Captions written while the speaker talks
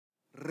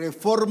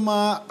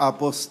Reforma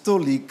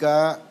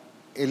Apostólica,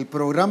 el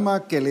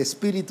programa que el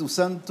Espíritu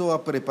Santo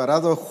ha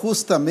preparado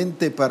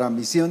justamente para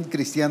Misión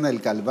Cristiana El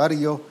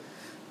Calvario,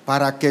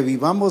 para que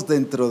vivamos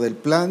dentro del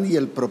plan y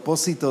el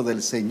propósito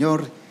del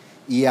Señor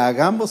y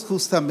hagamos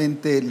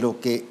justamente lo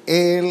que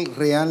Él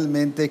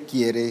realmente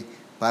quiere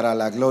para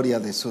la gloria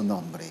de su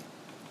nombre.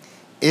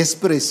 Es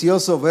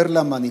precioso ver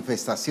la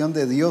manifestación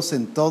de Dios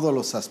en todos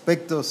los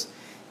aspectos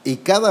y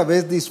cada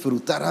vez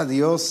disfrutar a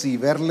Dios y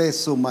verle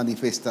su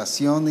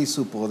manifestación y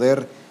su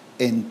poder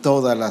en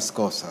todas las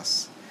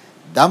cosas.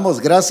 Damos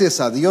gracias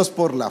a Dios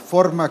por la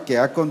forma que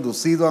ha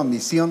conducido a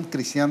Misión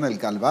Cristiana El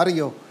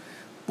Calvario.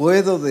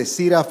 Puedo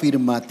decir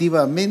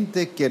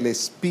afirmativamente que el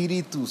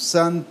Espíritu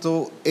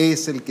Santo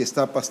es el que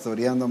está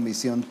pastoreando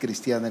Misión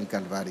Cristiana El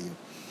Calvario.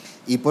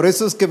 Y por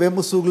eso es que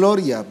vemos su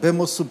gloria,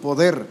 vemos su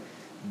poder,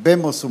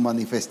 vemos su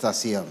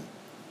manifestación.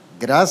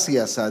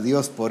 Gracias a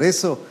Dios por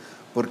eso,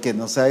 porque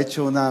nos ha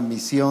hecho una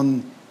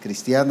Misión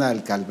Cristiana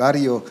El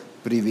Calvario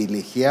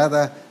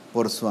privilegiada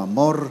por su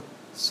amor,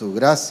 su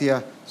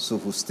gracia, su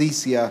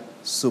justicia,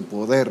 su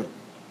poder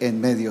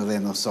en medio de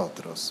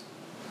nosotros.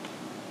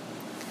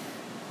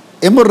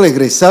 Hemos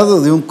regresado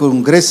de un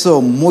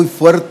congreso muy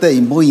fuerte y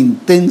muy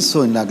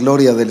intenso en la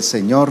gloria del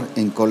Señor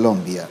en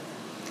Colombia,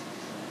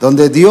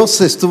 donde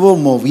Dios estuvo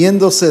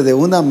moviéndose de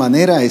una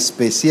manera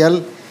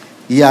especial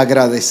y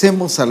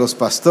agradecemos a los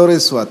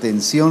pastores su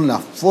atención, la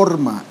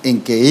forma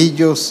en que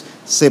ellos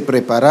se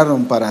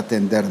prepararon para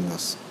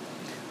atendernos.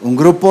 Un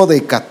grupo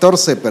de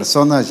 14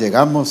 personas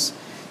llegamos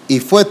y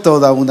fue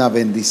toda una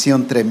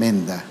bendición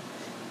tremenda.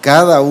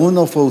 Cada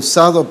uno fue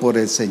usado por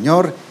el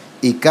Señor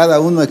y cada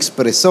uno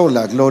expresó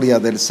la gloria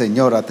del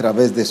Señor a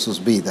través de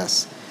sus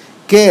vidas.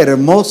 Qué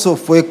hermoso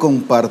fue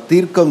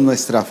compartir con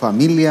nuestra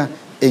familia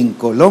en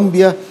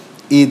Colombia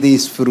y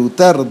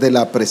disfrutar de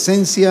la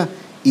presencia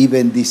y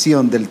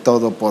bendición del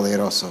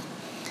Todopoderoso.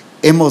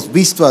 Hemos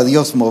visto a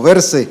Dios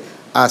moverse,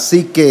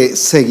 así que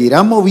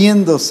seguirá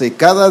moviéndose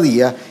cada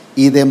día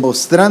y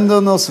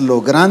demostrándonos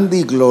lo grande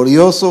y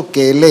glorioso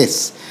que Él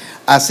es.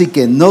 Así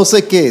que no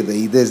se quede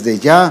y desde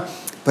ya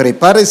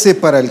prepárese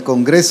para el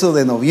Congreso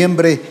de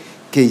noviembre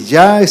que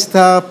ya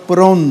está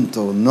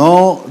pronto.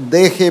 No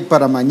deje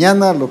para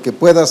mañana lo que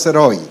pueda hacer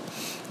hoy,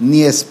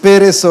 ni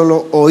espere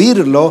solo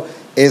oírlo.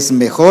 Es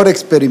mejor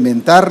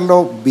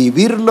experimentarlo,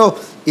 vivirlo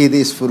y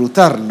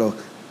disfrutarlo,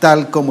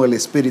 tal como el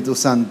Espíritu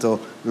Santo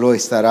lo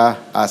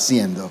estará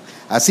haciendo.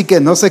 Así que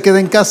no se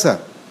quede en casa,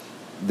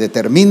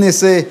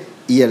 determínese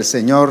y el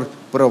Señor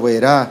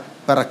proveerá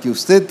para que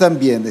usted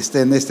también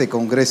esté en este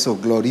congreso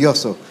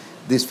glorioso,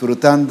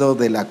 disfrutando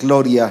de la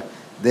gloria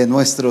de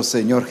nuestro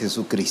Señor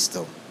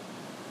Jesucristo.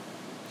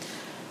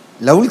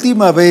 La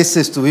última vez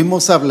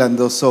estuvimos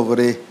hablando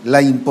sobre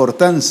la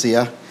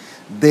importancia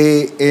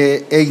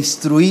de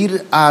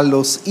instruir a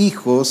los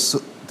hijos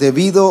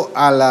debido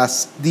a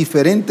las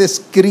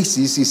diferentes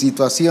crisis y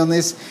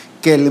situaciones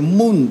que el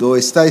mundo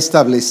está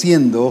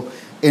estableciendo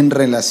en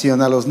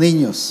relación a los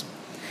niños.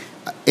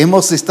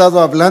 Hemos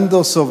estado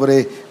hablando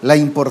sobre la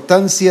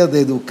importancia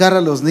de educar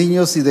a los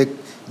niños y de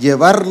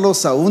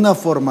llevarlos a una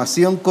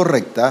formación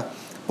correcta,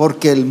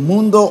 porque el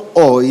mundo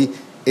hoy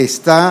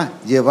está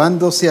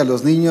llevándose a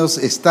los niños,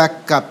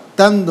 está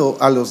captando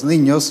a los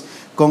niños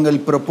con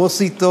el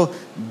propósito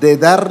de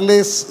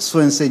darles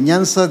su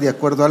enseñanza de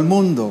acuerdo al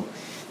mundo.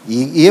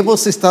 Y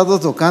hemos estado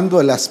tocando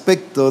el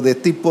aspecto de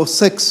tipo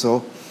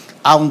sexo,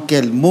 aunque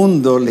el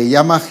mundo le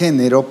llama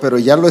género, pero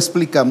ya lo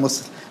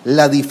explicamos,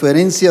 la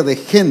diferencia de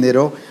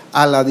género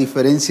a la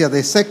diferencia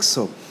de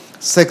sexo.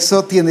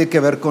 Sexo tiene que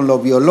ver con lo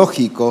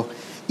biológico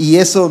y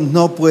eso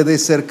no puede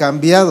ser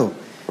cambiado.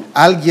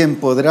 Alguien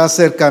podrá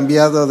ser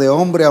cambiado de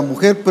hombre a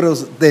mujer, pero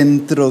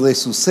dentro de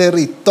su ser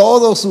y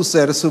todo su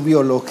ser, su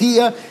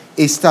biología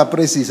está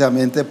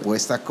precisamente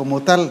puesta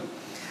como tal.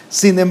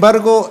 Sin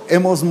embargo,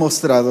 hemos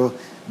mostrado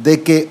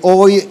de que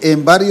hoy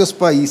en varios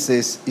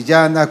países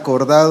ya han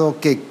acordado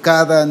que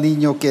cada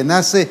niño que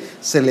nace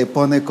se le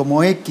pone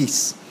como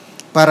X,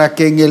 para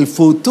que en el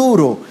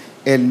futuro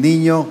el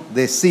niño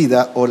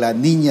decida o la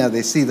niña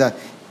decida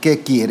qué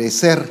quiere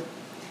ser.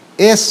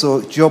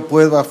 Eso yo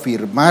puedo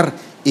afirmar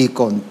y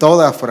con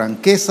toda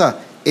franqueza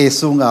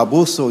es un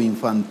abuso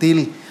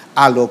infantil,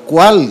 a lo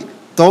cual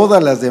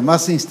todas las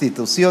demás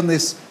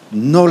instituciones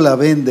no la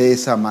ven de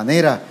esa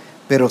manera,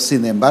 pero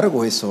sin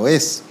embargo eso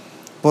es.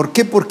 ¿Por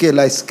qué? Porque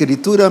la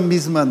Escritura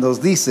misma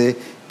nos dice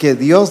que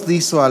Dios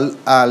hizo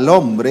al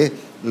hombre,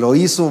 lo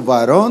hizo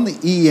varón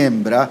y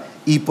hembra,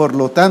 y por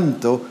lo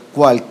tanto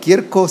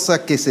cualquier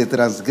cosa que se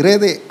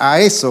transgrede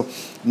a eso,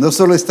 no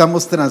solo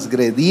estamos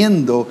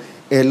transgrediendo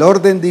el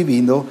orden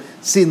divino,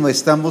 sino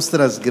estamos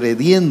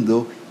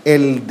transgrediendo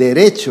el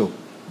derecho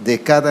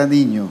de cada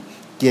niño,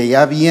 que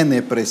ya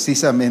viene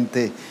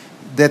precisamente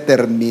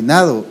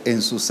determinado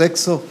en su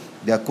sexo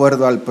de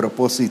acuerdo al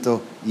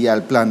propósito y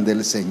al plan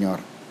del Señor.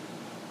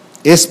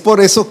 Es por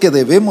eso que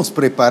debemos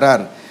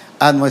preparar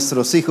a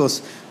nuestros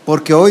hijos,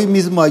 porque hoy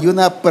mismo hay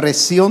una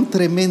presión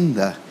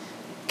tremenda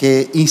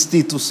que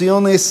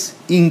instituciones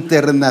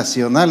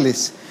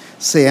internacionales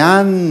se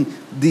han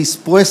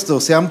dispuesto,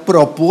 se han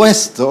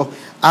propuesto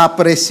a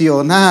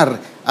presionar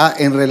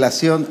en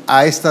relación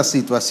a estas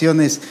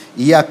situaciones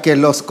y a que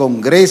los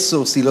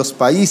congresos y los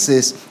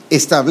países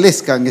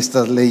establezcan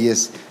estas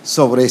leyes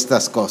sobre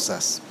estas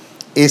cosas.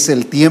 Es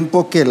el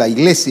tiempo que la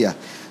iglesia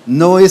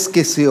no es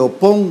que se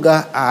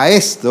oponga a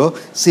esto,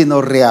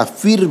 sino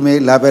reafirme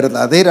la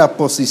verdadera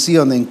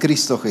posición en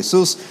Cristo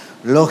Jesús.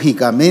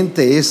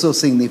 Lógicamente eso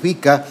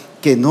significa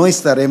que no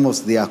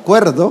estaremos de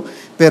acuerdo,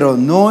 pero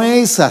no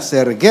es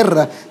hacer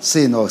guerra,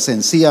 sino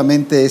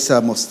sencillamente es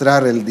a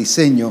mostrar el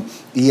diseño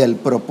y el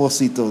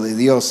propósito de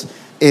Dios,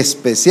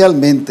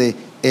 especialmente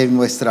en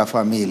nuestra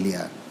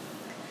familia.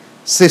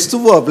 Se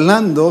estuvo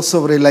hablando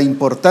sobre la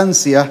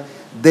importancia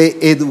de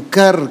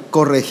educar,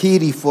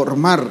 corregir y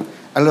formar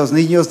a los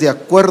niños de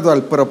acuerdo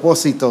al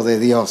propósito de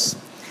Dios.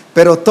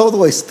 Pero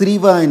todo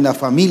estriba en la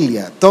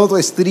familia, todo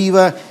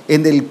estriba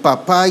en el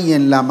papá y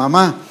en la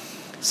mamá.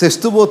 Se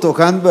estuvo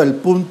tocando el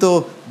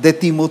punto de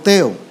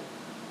Timoteo.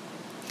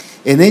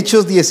 En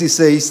Hechos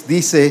 16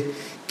 dice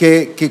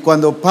que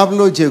cuando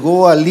Pablo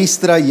llegó a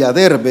Listra y a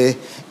Derbe,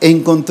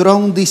 encontró a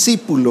un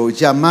discípulo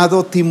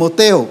llamado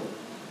Timoteo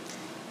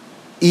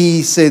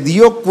y se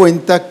dio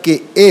cuenta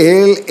que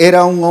él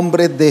era un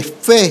hombre de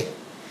fe.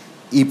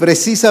 Y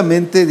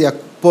precisamente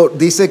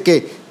dice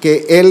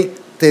que él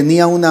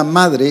tenía una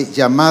madre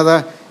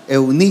llamada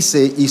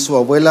Eunice y su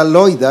abuela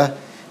Loida,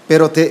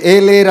 pero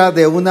él era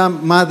de una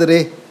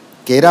madre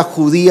que era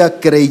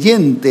judía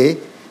creyente,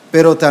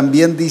 pero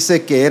también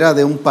dice que era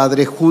de un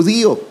padre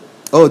judío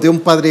o de un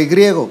padre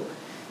griego.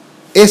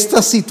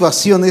 Estas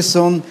situaciones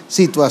son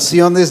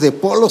situaciones de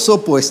polos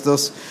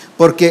opuestos,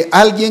 porque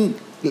alguien,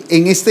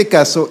 en este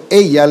caso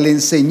ella, le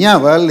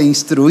enseñaba, le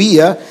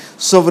instruía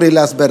sobre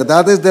las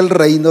verdades del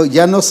reino,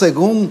 ya no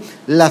según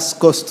las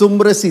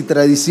costumbres y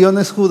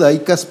tradiciones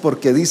judaicas,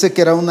 porque dice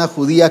que era una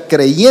judía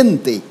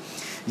creyente,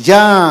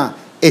 ya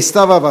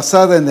estaba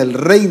basada en el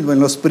reino, en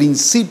los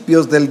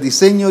principios del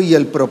diseño y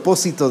el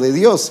propósito de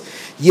Dios,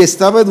 y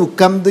estaba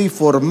educando y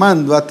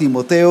formando a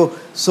Timoteo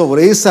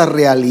sobre esa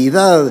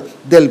realidad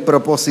del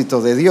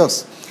propósito de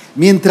Dios.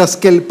 Mientras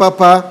que el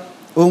papá,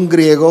 un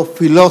griego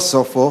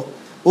filósofo,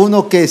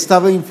 uno que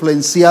estaba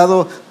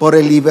influenciado por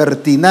el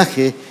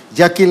libertinaje,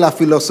 ya que la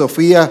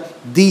filosofía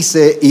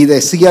dice y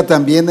decía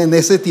también en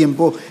ese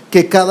tiempo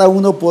que cada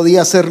uno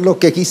podía hacer lo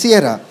que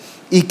quisiera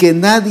y que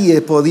nadie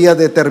podía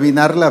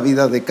determinar la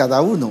vida de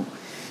cada uno.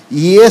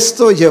 Y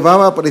esto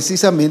llevaba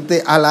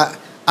precisamente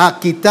a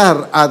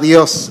quitar a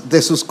Dios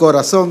de sus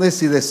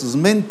corazones y de sus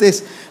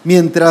mentes,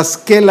 mientras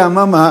que la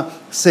mamá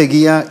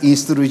seguía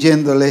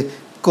instruyéndole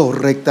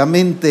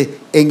correctamente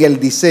en el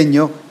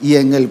diseño y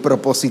en el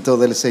propósito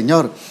del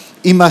Señor.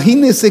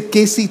 Imagínense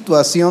qué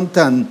situación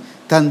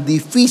tan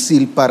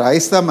difícil para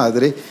esta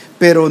madre,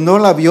 pero no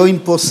la vio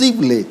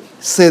imposible.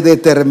 Se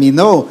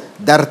determinó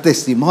dar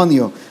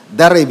testimonio,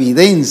 dar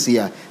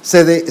evidencia,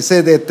 se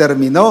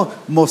determinó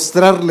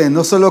mostrarle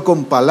no solo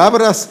con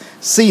palabras,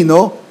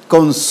 sino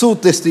con su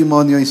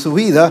testimonio y su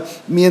vida,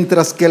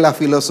 mientras que la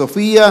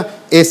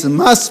filosofía es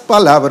más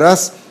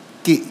palabras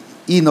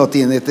y no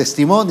tiene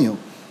testimonio.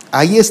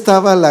 Ahí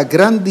estaba la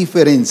gran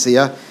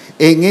diferencia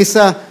en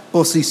esa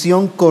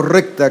posición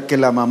correcta que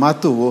la mamá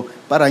tuvo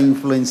para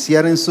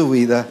influenciar en su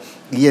vida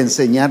y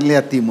enseñarle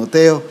a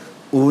Timoteo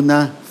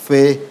una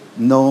fe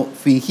no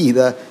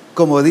fingida,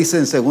 como dice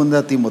en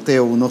 2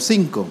 Timoteo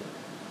 1:5,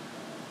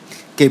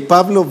 que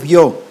Pablo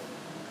vio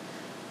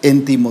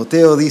en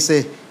Timoteo,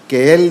 dice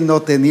que él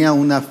no tenía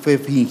una fe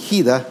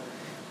fingida,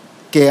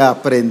 que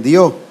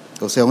aprendió,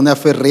 o sea, una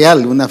fe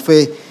real, una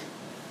fe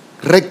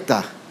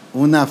recta,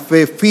 una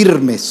fe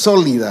firme,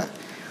 sólida,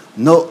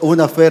 no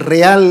una fe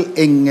real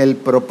en el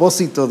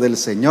propósito del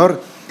Señor.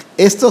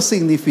 Esto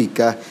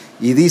significa,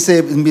 y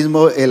dice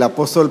mismo el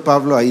apóstol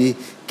Pablo ahí,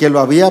 que lo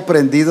había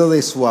aprendido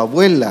de su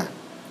abuela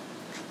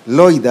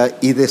Loida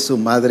y de su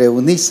madre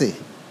Eunice.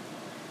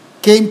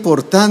 Qué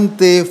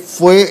importante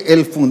fue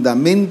el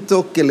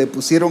fundamento que le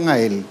pusieron a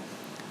él,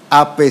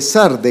 a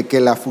pesar de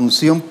que la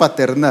función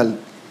paternal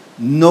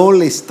no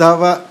le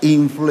estaba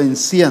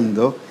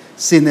influenciando.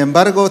 Sin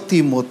embargo,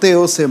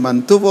 Timoteo se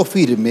mantuvo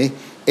firme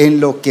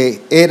en lo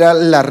que era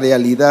la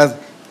realidad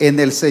en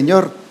el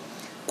Señor.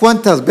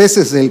 ¿Cuántas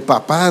veces el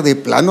papá de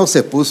plano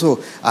se puso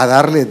a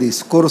darle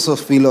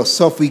discursos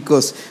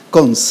filosóficos,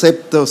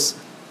 conceptos?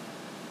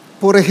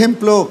 Por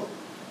ejemplo,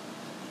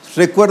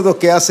 recuerdo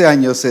que hace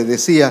años se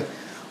decía,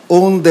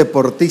 un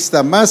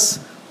deportista más,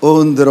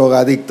 un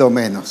drogadicto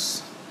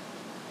menos.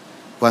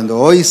 Cuando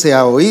hoy se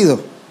ha oído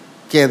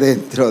que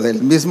dentro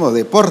del mismo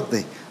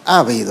deporte ha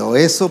habido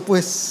eso,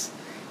 pues.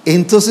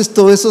 Entonces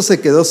todo eso se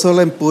quedó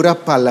solo en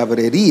pura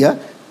palabrería,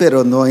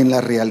 pero no en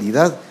la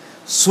realidad.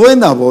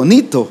 Suena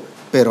bonito,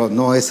 pero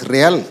no es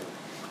real.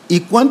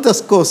 ¿Y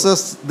cuántas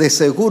cosas de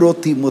seguro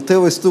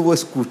Timoteo estuvo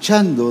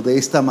escuchando de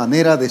esta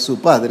manera de su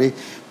padre?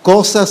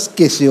 Cosas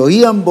que se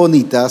oían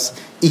bonitas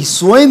y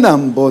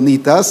suenan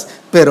bonitas,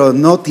 pero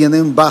no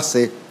tienen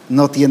base,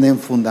 no tienen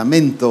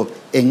fundamento.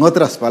 En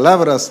otras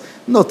palabras,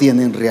 no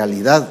tienen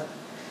realidad.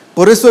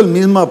 Por eso el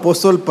mismo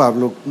apóstol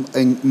Pablo,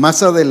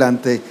 más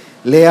adelante,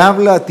 le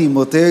habla a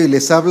Timoteo y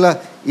les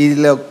habla y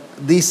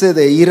dice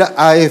de ir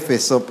a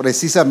Éfeso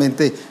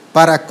precisamente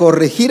para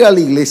corregir a la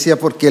iglesia,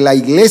 porque la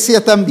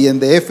iglesia también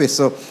de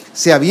Éfeso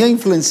se había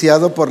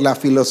influenciado por la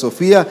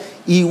filosofía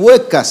y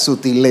huecas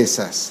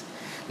sutilezas.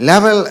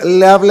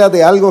 Le habla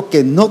de algo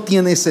que no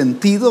tiene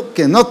sentido,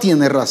 que no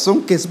tiene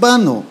razón, que es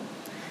vano,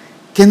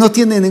 que no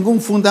tiene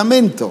ningún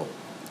fundamento.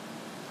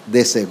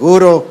 De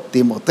seguro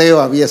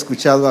Timoteo había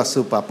escuchado a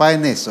su papá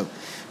en eso,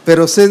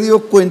 pero se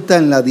dio cuenta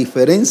en la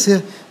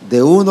diferencia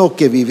de uno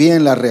que vivía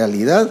en la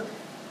realidad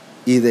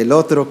y del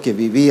otro que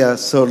vivía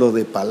solo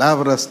de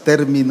palabras,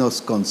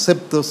 términos,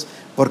 conceptos,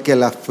 porque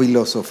la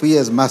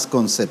filosofía es más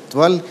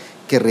conceptual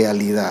que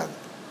realidad.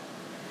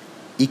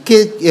 Y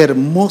qué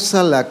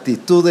hermosa la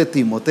actitud de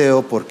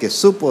Timoteo, porque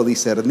supo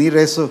discernir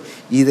eso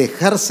y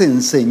dejarse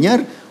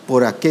enseñar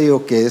por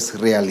aquello que es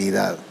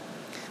realidad.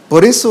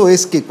 Por eso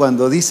es que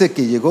cuando dice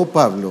que llegó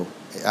Pablo,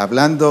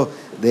 hablando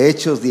de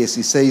Hechos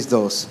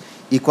 16:2,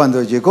 y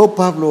cuando llegó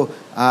Pablo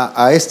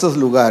a estos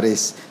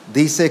lugares,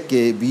 dice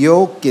que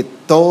vio que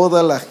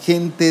toda la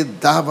gente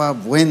daba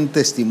buen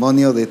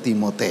testimonio de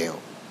Timoteo.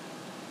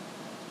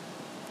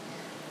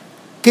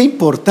 Qué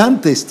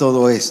importante es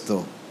todo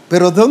esto.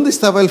 Pero ¿dónde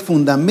estaba el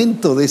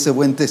fundamento de ese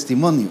buen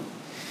testimonio?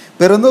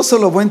 Pero no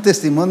solo buen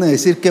testimonio,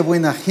 decir qué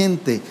buena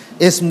gente,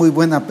 es muy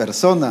buena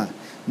persona.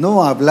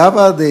 No,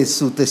 hablaba de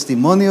su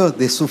testimonio,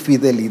 de su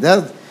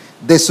fidelidad,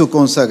 de su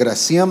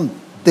consagración,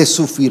 de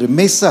su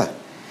firmeza,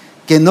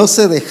 que no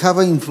se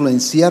dejaba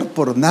influenciar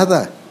por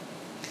nada,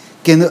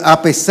 que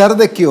a pesar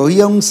de que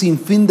oía un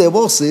sinfín de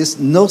voces,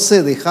 no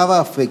se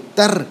dejaba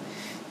afectar.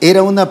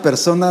 Era una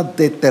persona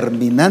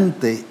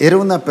determinante, era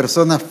una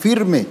persona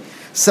firme.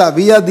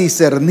 Sabía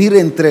discernir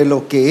entre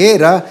lo que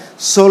era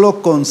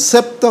solo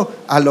concepto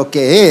a lo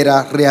que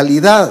era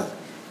realidad.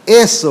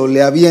 Eso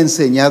le había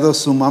enseñado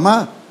su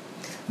mamá.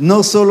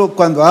 No solo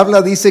cuando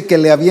habla dice que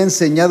le había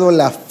enseñado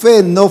la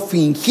fe no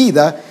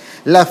fingida.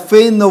 La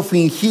fe no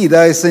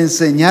fingida es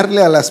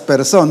enseñarle a las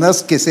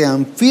personas que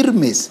sean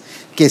firmes,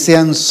 que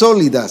sean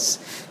sólidas,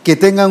 que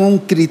tengan un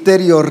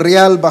criterio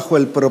real bajo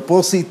el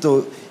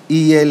propósito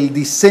y el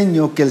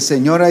diseño que el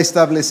Señor ha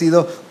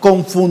establecido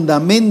con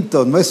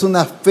fundamento. No es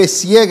una fe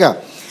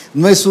ciega,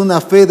 no es una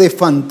fe de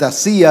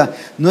fantasía,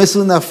 no es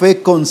una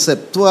fe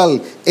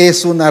conceptual,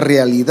 es una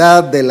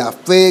realidad de la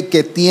fe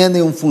que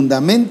tiene un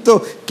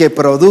fundamento que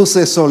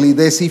produce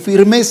solidez y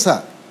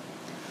firmeza.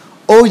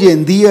 Hoy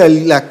en día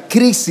la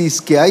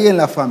crisis que hay en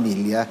la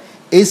familia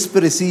es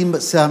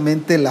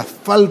precisamente la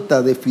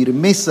falta de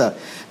firmeza,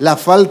 la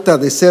falta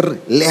de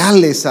ser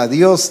leales a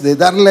Dios, de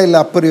darle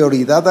la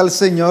prioridad al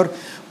Señor,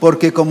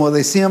 porque como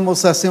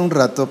decíamos hace un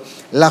rato,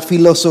 la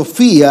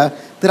filosofía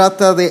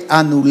trata de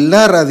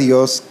anular a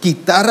Dios,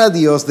 quitar a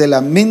Dios de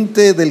la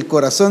mente, del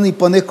corazón y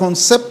pone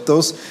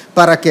conceptos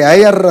para que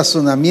haya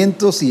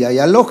razonamientos y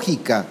haya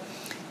lógica.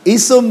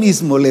 Eso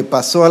mismo le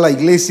pasó a la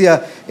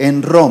iglesia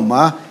en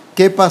Roma.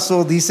 ¿Qué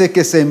pasó? Dice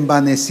que se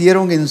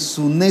envanecieron en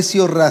su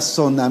necio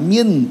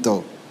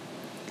razonamiento.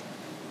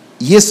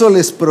 Y eso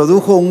les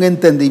produjo un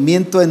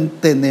entendimiento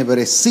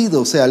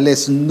entenebrecido, o sea,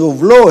 les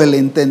nubló el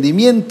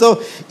entendimiento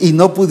y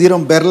no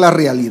pudieron ver la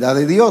realidad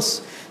de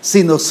Dios,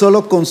 sino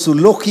solo con su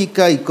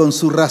lógica y con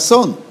su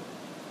razón.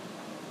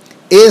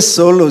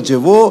 Eso los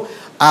llevó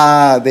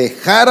a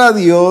dejar a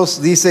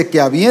Dios. Dice que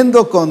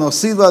habiendo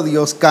conocido a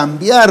Dios,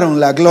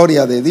 cambiaron la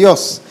gloria de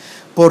Dios.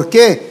 ¿Por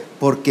qué?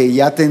 Porque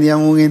ya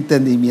tenían un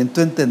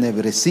entendimiento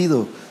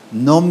entenebrecido.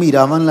 No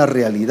miraban la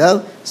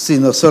realidad,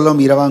 sino solo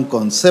miraban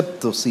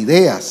conceptos,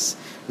 ideas,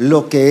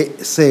 lo que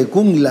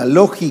según la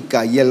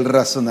lógica y el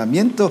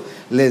razonamiento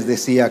les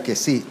decía que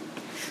sí.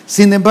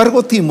 Sin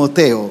embargo,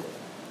 Timoteo,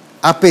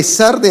 a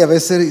pesar de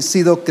haber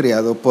sido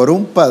criado por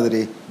un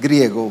padre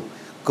griego,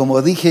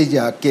 como dije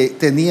ya, que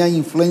tenía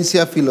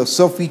influencia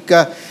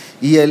filosófica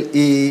y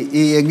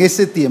en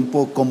ese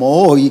tiempo,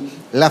 como hoy,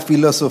 la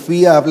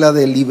filosofía habla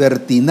de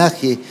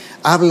libertinaje,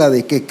 habla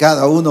de que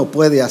cada uno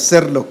puede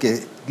hacer lo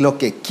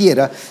que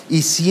quiera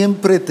y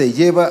siempre te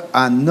lleva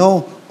a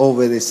no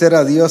obedecer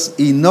a Dios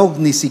y no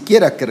ni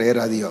siquiera creer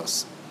a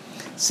Dios.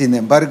 Sin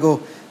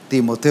embargo,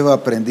 Timoteo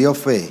aprendió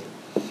fe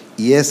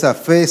y esa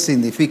fe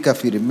significa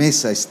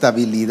firmeza,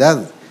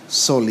 estabilidad,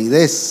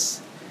 solidez.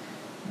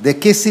 ¿De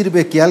qué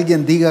sirve que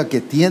alguien diga que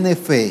tiene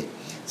fe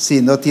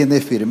si no tiene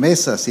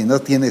firmeza, si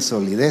no tiene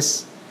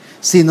solidez,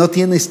 si no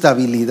tiene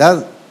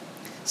estabilidad?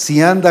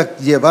 Si anda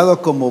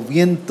llevado como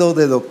viento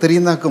de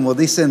doctrina, como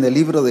dice en el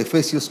libro de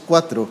Efesios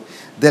 4,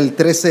 del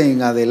 13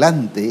 en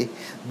adelante,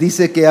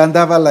 dice que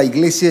andaba la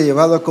iglesia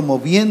llevada como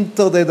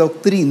viento de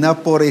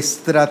doctrina por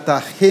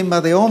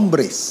estratagema de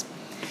hombres.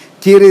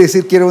 Quiere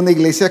decir que era una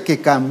iglesia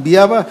que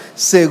cambiaba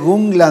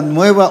según la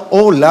nueva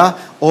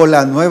ola o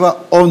la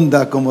nueva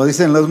onda, como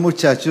dicen los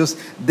muchachos,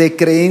 de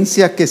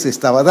creencia que se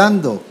estaba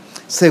dando.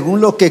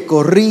 Según lo que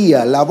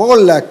corría, la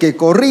bola que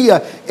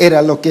corría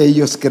era lo que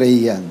ellos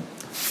creían.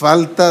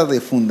 Falta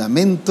de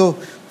fundamento,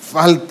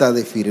 falta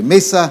de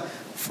firmeza,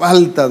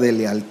 falta de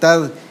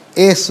lealtad.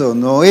 Eso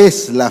no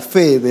es la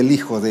fe del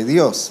Hijo de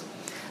Dios.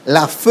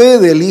 La fe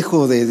del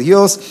Hijo de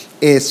Dios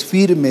es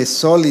firme,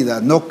 sólida,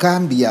 no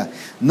cambia,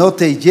 no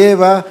te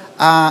lleva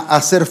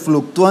a ser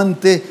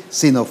fluctuante,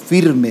 sino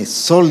firme,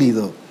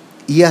 sólido.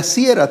 Y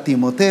así era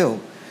Timoteo.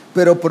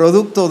 ¿Pero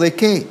producto de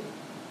qué?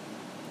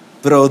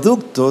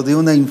 Producto de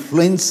una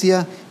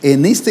influencia,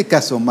 en este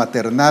caso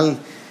maternal,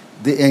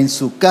 en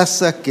su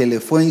casa, que le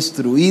fue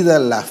instruida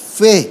la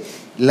fe.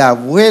 La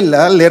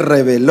abuela le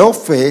reveló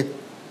fe,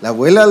 la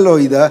abuela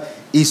Loida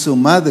y su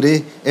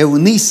madre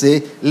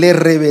Eunice le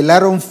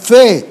revelaron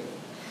fe.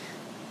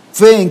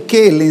 ¿Fe en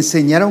qué? Le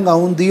enseñaron a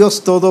un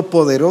Dios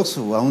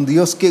todopoderoso, a un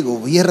Dios que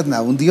gobierna,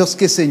 a un Dios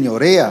que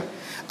señorea,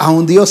 a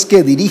un Dios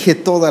que dirige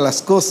todas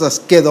las cosas,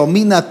 que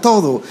domina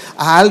todo,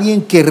 a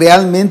alguien que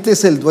realmente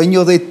es el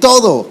dueño de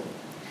todo.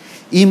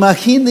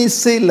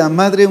 Imagínense la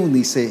madre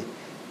Eunice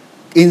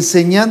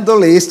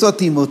enseñándole esto a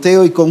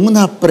Timoteo, y con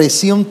una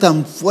presión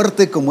tan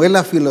fuerte como es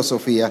la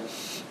filosofía,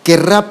 que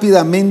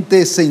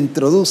rápidamente se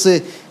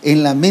introduce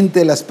en la mente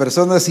de las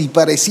personas y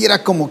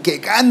pareciera como que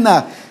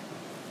gana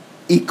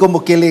y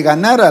como que le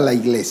ganara a la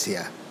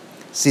iglesia.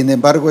 Sin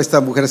embargo,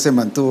 esta mujer se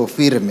mantuvo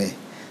firme,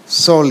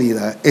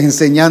 sólida,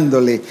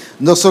 enseñándole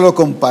no solo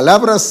con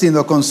palabras,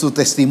 sino con su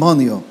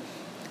testimonio,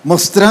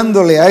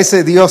 mostrándole a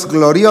ese Dios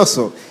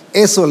glorioso.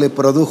 Eso le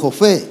produjo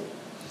fe.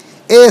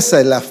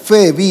 Esa es la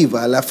fe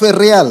viva, la fe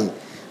real,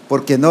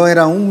 porque no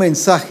era un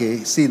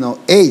mensaje, sino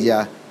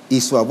ella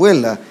y su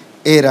abuela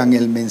eran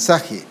el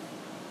mensaje.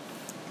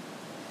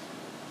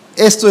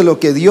 Esto es lo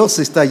que Dios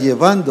está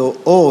llevando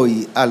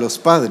hoy a los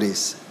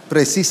padres,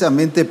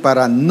 precisamente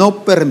para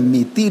no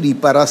permitir y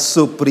para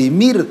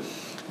suprimir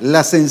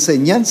las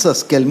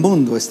enseñanzas que el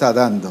mundo está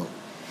dando.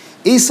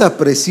 Esa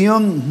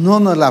presión no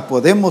nos la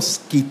podemos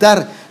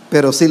quitar,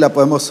 pero sí la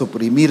podemos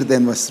suprimir de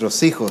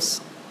nuestros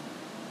hijos.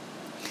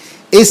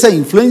 Esa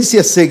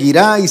influencia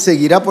seguirá y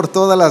seguirá por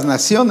todas las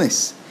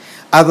naciones.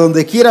 A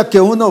donde quiera que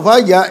uno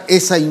vaya,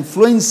 esa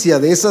influencia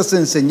de esas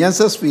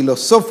enseñanzas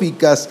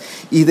filosóficas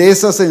y de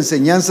esas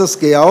enseñanzas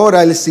que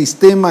ahora el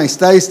sistema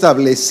está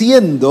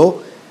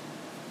estableciendo,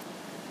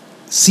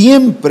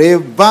 siempre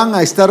van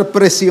a estar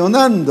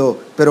presionando.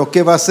 Pero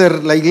 ¿qué va a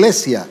hacer la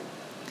iglesia?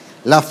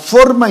 La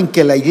forma en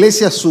que la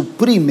iglesia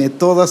suprime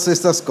todas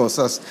estas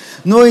cosas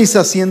no es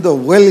haciendo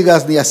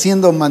huelgas, ni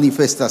haciendo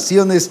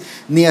manifestaciones,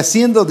 ni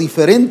haciendo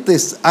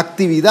diferentes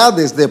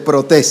actividades de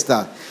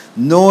protesta.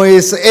 No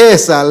es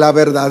esa la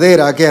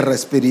verdadera guerra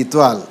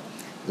espiritual.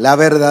 La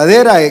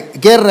verdadera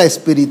guerra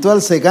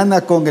espiritual se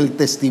gana con el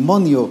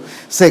testimonio,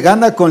 se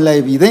gana con la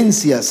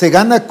evidencia, se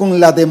gana con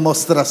la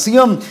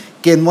demostración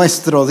que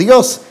nuestro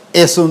Dios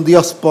es un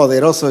Dios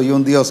poderoso y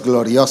un Dios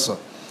glorioso.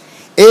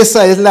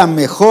 Esa es la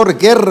mejor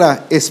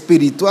guerra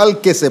espiritual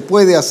que se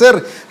puede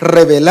hacer,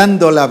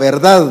 revelando la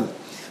verdad,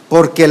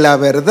 porque la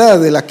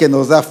verdad es la que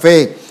nos da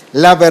fe,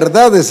 la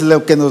verdad es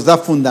lo que nos da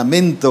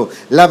fundamento,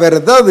 la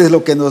verdad es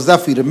lo que nos da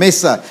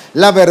firmeza,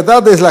 la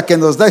verdad es la que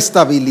nos da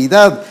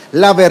estabilidad,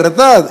 la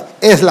verdad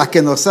es la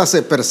que nos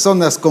hace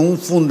personas con un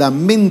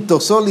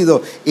fundamento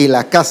sólido, y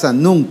la casa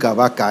nunca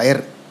va a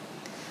caer.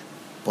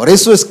 Por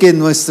eso es que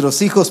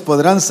nuestros hijos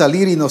podrán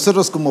salir y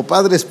nosotros como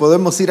padres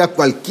podemos ir a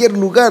cualquier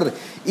lugar,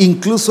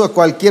 incluso a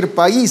cualquier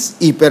país,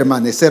 y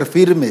permanecer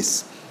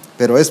firmes.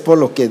 Pero es por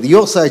lo que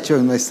Dios ha hecho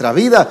en nuestra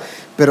vida,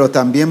 pero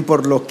también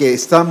por lo que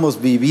estamos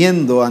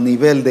viviendo a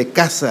nivel de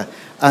casa,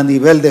 a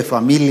nivel de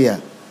familia.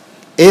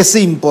 Es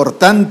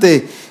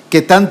importante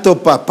que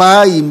tanto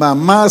papá y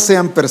mamá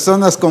sean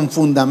personas con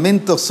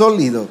fundamento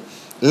sólido.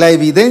 La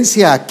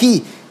evidencia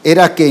aquí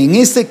era que en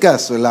este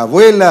caso la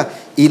abuela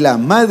y la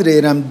madre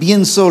eran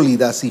bien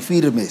sólidas y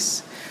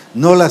firmes.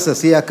 No las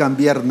hacía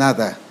cambiar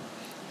nada.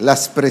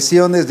 Las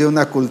presiones de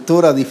una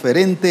cultura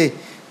diferente,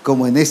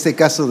 como en este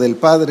caso del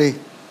padre,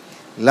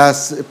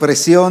 las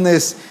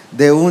presiones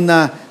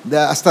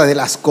hasta de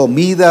las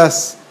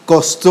comidas,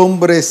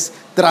 costumbres,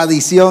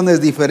 tradiciones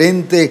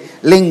diferentes,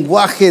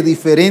 lenguaje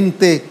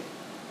diferente.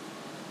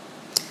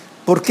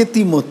 ¿Por qué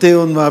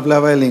Timoteo no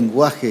hablaba el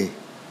lenguaje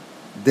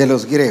de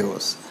los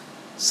griegos,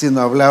 sino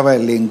hablaba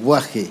el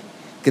lenguaje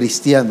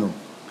cristiano,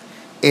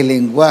 el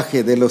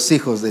lenguaje de los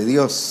hijos de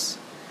Dios?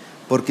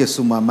 Porque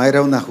su mamá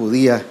era una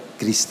judía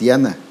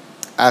cristiana,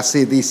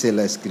 así dice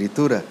la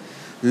Escritura.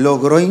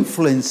 Logró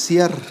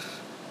influenciar.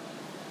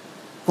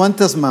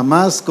 ¿Cuántas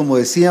mamás, como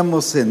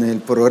decíamos en el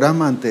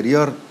programa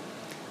anterior,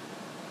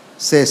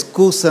 se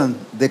excusan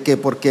de que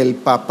porque el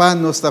papá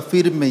no está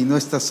firme y no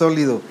está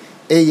sólido,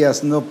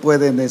 ellas no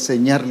pueden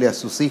enseñarle a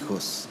sus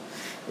hijos?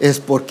 Es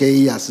porque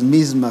ellas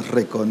mismas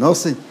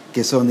reconocen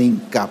que son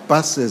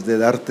incapaces de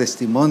dar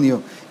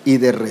testimonio y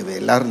de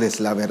revelarles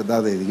la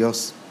verdad de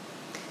Dios.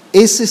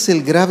 Ese es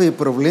el grave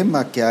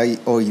problema que hay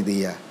hoy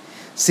día.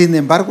 Sin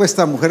embargo,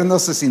 esta mujer no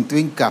se sintió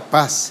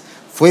incapaz,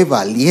 fue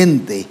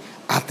valiente,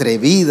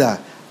 atrevida,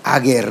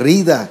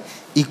 aguerrida.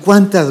 ¿Y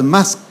cuántas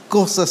más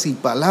cosas y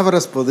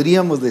palabras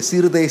podríamos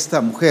decir de esta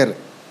mujer?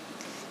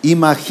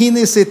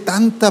 Imagínese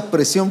tanta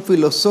presión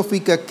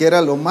filosófica, que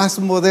era lo más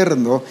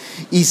moderno,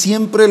 y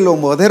siempre lo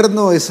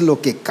moderno es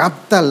lo que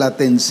capta la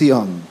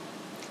atención,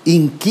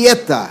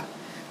 inquieta.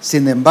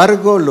 Sin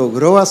embargo,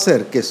 logró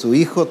hacer que su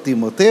hijo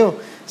Timoteo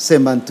se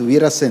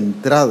mantuviera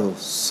centrado,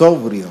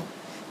 sobrio,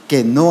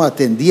 que no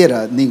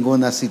atendiera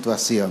ninguna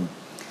situación.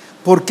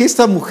 ¿Por qué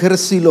esta mujer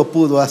sí lo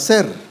pudo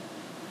hacer?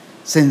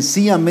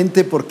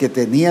 Sencillamente porque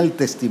tenía el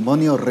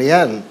testimonio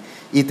real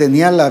y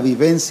tenía la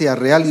vivencia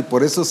real, y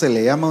por eso se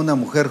le llama una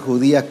mujer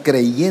judía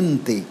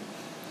creyente.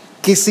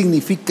 ¿Qué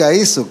significa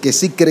eso? Que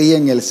sí creía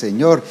en el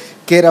Señor,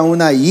 que era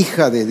una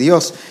hija de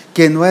Dios,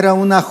 que no era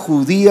una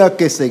judía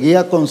que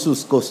seguía con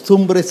sus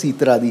costumbres y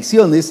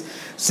tradiciones,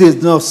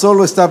 sino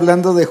solo está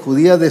hablando de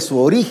judía de su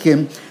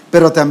origen,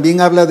 pero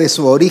también habla de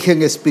su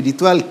origen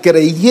espiritual,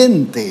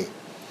 creyente.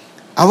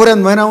 Ahora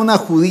no era una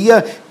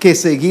judía que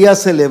seguía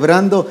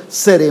celebrando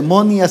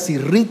ceremonias y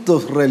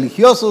ritos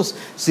religiosos,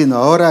 sino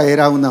ahora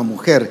era una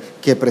mujer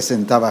que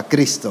presentaba a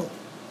Cristo.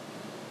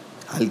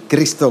 Al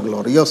Cristo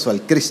glorioso,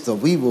 al Cristo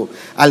vivo,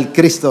 al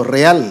Cristo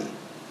real.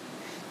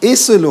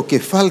 Eso es lo que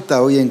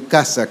falta hoy en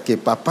casa, que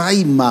papá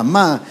y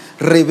mamá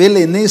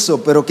revelen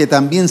eso, pero que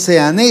también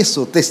sean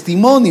eso,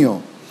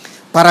 testimonio,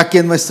 para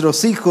que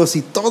nuestros hijos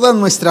y toda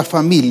nuestra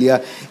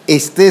familia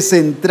esté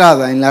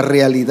centrada en la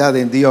realidad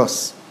en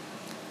Dios.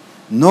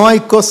 No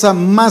hay cosa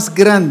más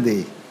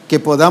grande que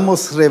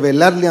podamos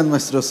revelarle a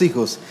nuestros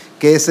hijos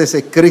que es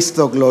ese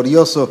Cristo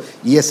glorioso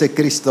y ese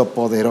Cristo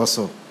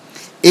poderoso.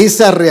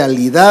 Esa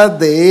realidad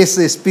de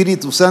ese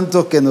Espíritu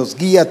Santo que nos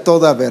guía a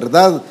toda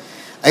verdad,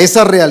 a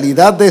esa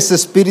realidad de ese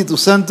Espíritu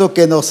Santo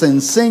que nos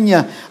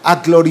enseña a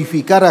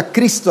glorificar a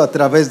Cristo a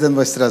través de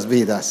nuestras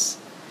vidas.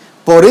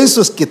 Por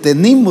eso es que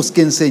tenemos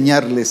que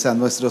enseñarles a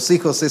nuestros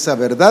hijos esa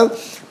verdad,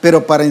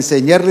 pero para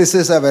enseñarles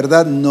esa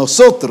verdad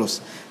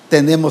nosotros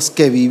tenemos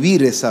que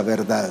vivir esa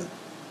verdad.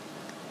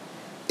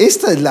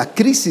 Esta es la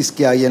crisis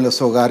que hay en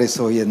los hogares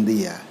hoy en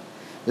día.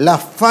 La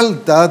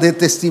falta de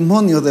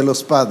testimonio de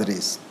los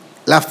padres.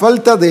 La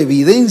falta de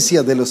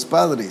evidencia de los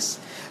padres,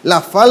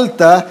 la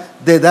falta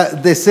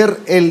de ser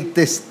el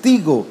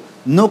testigo,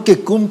 no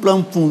que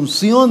cumplan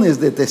funciones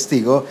de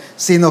testigo,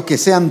 sino que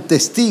sean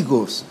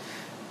testigos.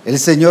 El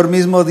Señor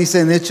mismo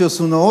dice en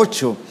Hechos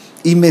 1:8,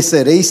 y me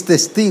seréis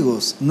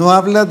testigos. No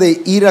habla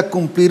de ir a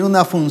cumplir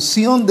una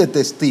función de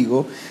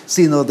testigo,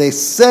 sino de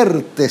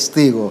ser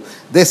testigo,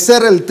 de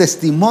ser el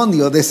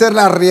testimonio, de ser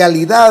la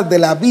realidad de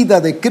la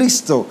vida de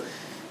Cristo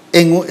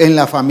en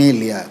la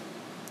familia.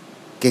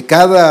 Que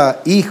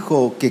cada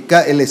hijo, que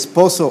el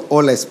esposo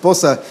o la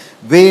esposa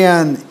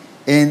vean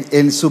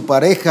en su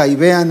pareja y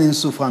vean en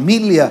su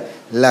familia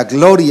la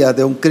gloria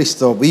de un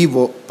Cristo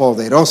vivo,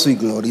 poderoso y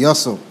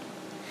glorioso.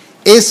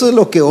 Eso es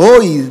lo que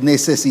hoy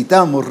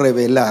necesitamos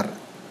revelar.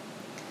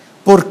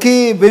 ¿Por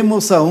qué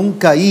vemos a un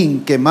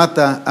Caín que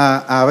mata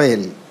a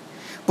Abel?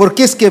 ¿Por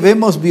qué es que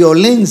vemos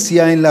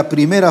violencia en la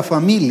primera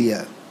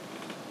familia?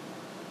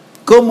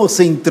 ¿Cómo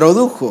se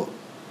introdujo?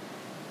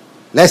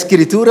 La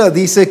Escritura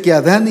dice que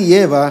Adán y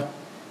Eva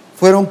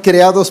fueron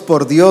creados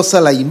por Dios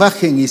a la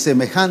imagen y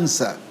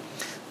semejanza.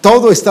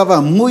 Todo estaba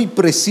muy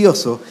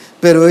precioso,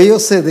 pero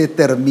ellos se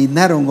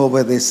determinaron a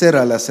obedecer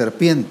a la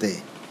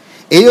serpiente.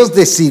 Ellos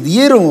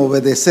decidieron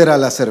obedecer a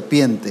la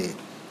serpiente.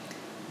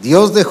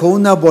 Dios dejó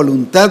una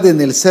voluntad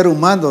en el ser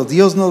humano.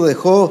 Dios no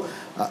dejó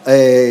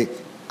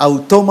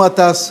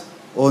autómatas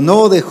o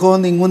no dejó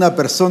ninguna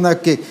persona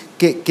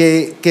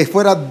que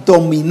fuera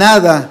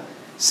dominada,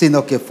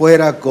 sino que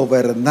fuera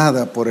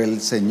gobernada por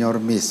el Señor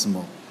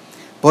mismo.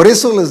 Por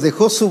eso les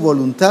dejó su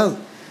voluntad,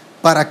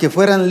 para que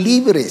fueran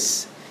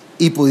libres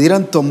y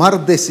pudieran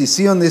tomar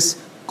decisiones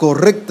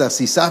correctas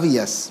y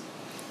sabias.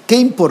 Qué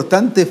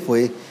importante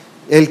fue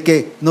el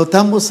que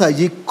notamos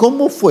allí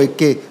cómo fue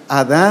que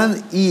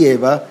Adán y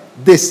Eva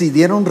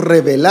decidieron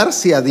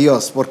rebelarse a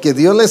Dios, porque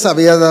Dios les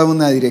había dado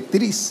una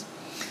directriz.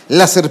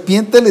 La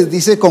serpiente les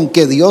dice: con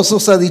que Dios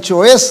os ha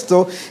dicho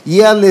esto, y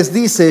ella les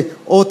dice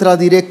otra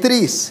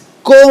directriz: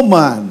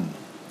 coman,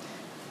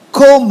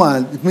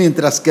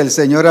 mientras que el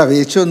Señor había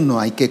dicho: no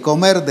hay que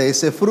comer de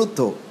ese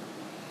fruto.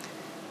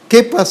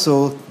 ¿Qué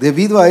pasó?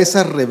 Debido a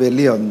esa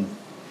rebelión,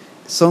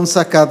 son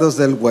sacados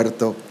del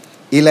huerto,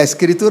 y la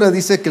Escritura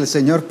dice que el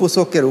Señor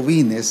puso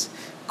querubines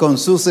con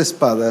sus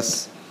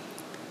espadas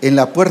en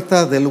la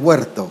puerta del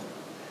huerto,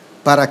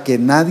 para que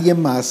nadie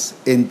más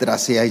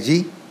entrase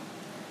allí.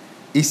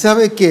 Y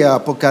sabe que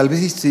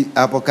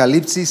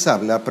Apocalipsis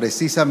habla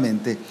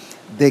precisamente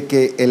de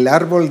que el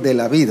árbol de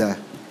la vida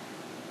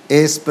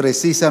es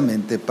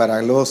precisamente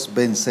para los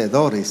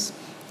vencedores,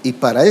 y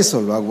para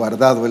eso lo ha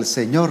guardado el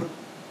Señor.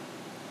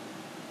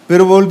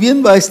 Pero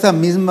volviendo a este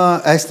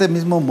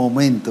mismo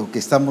momento que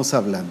estamos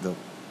hablando,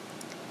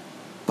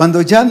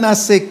 cuando ya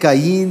nace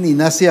Caín y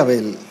nace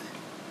Abel,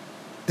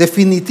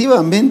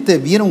 definitivamente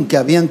vieron que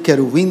habían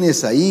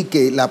querubines ahí,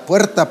 que la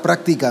puerta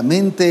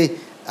prácticamente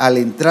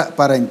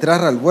para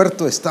entrar al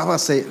huerto estaba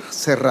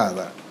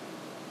cerrada.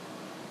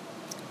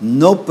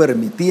 No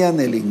permitían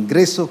el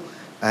ingreso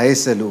a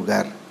ese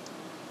lugar.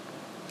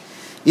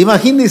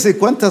 Imagínense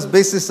cuántas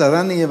veces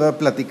Adán y Eva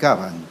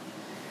platicaban: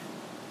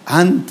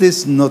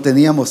 antes no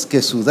teníamos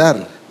que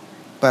sudar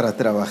para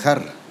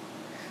trabajar.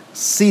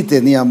 Sí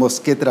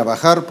teníamos que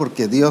trabajar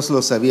porque Dios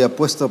los había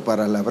puesto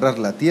para labrar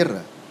la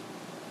tierra.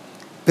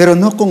 pero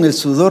no con el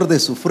sudor de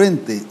su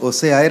frente, o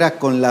sea, era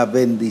con la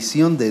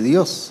bendición de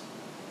Dios,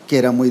 que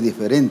era muy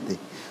diferente.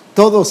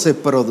 Todo se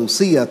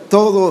producía,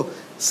 todo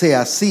se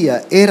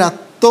hacía, era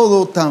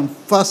todo tan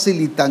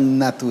fácil y tan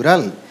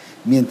natural,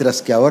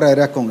 mientras que ahora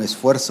era con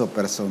esfuerzo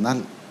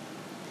personal.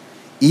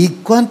 ¿Y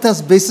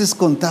cuántas veces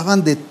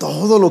contaban de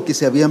todo lo que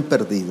se habían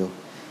perdido?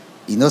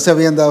 Y no se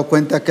habían dado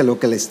cuenta que lo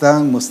que le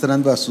estaban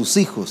mostrando a sus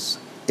hijos,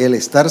 el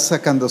estar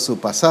sacando su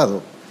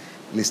pasado,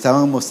 le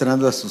estaban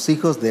mostrando a sus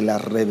hijos de la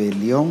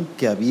rebelión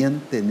que habían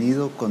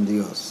tenido con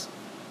Dios.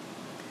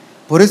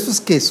 Por eso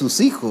es que sus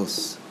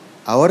hijos,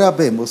 ahora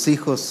vemos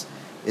hijos,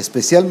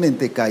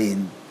 especialmente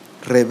Caín,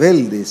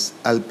 rebeldes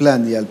al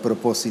plan y al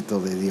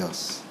propósito de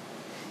Dios.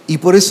 Y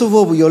por eso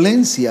hubo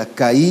violencia.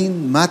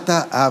 Caín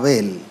mata a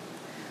Abel,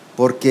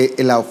 porque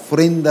la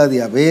ofrenda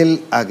de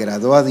Abel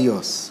agradó a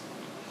Dios.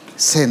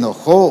 Se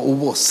enojó,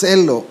 hubo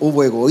celo,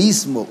 hubo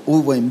egoísmo,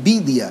 hubo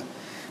envidia.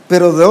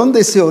 Pero ¿de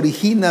dónde se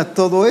origina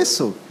todo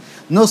eso?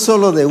 No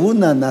solo de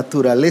una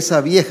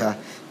naturaleza vieja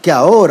que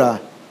ahora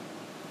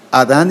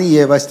Adán y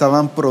Eva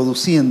estaban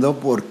produciendo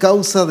por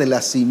causa de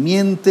la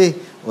simiente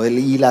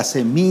y la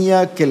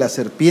semilla que la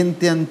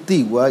serpiente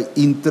antigua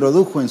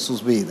introdujo en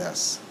sus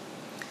vidas,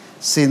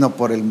 sino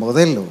por el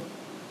modelo,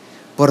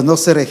 por no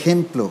ser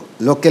ejemplo.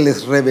 Lo que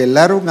les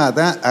revelaron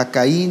a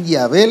Caín y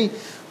a Abel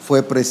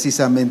fue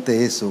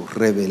precisamente eso,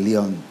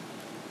 rebelión.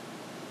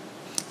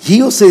 Y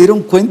ellos se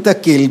dieron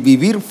cuenta que el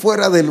vivir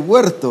fuera del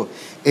huerto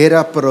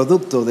era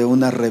producto de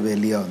una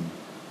rebelión.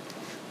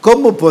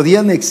 ¿Cómo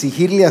podían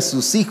exigirle a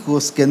sus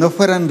hijos que no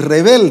fueran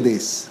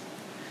rebeldes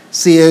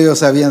si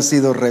ellos habían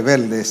sido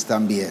rebeldes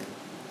también?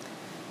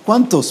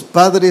 ¿Cuántos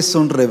padres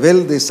son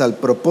rebeldes al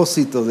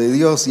propósito de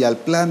Dios y al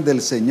plan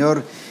del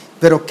Señor,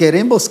 pero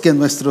queremos que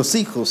nuestros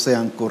hijos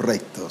sean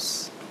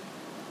correctos?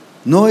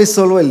 No es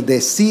solo el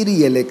decir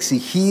y el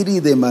exigir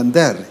y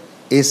demandar,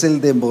 es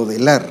el de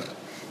modelar,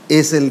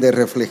 es el de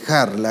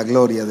reflejar la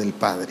gloria del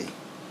Padre.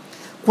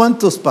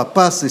 ¿Cuántos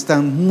papás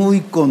están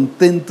muy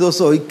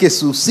contentos hoy que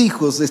sus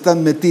hijos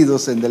están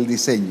metidos en el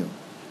diseño?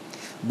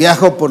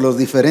 Viajo por los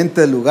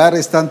diferentes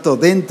lugares, tanto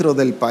dentro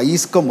del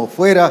país como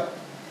fuera,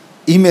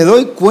 y me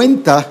doy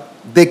cuenta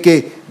de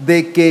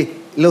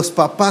que los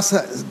papás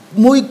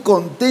muy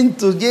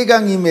contentos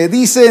llegan y me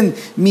dicen: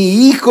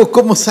 mi hijo,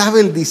 ¿cómo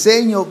sabe el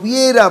diseño?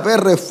 Ve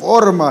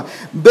Reforma,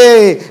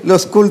 ve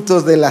los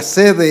cultos de la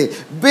sede,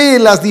 ve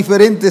las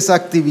diferentes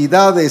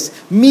actividades.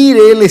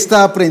 Mire, él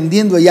está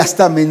aprendiendo y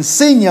hasta me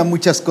enseña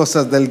muchas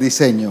cosas del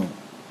diseño.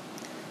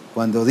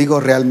 Cuando digo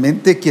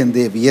realmente quien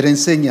debiera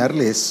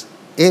enseñarle es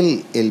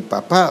él, el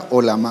papá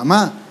o la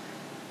mamá.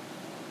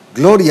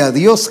 Gloria a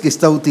Dios que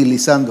está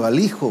utilizando al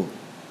hijo.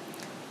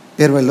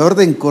 Pero el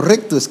orden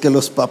correcto es que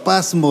los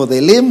papás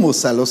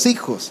modelemos a los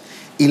hijos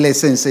y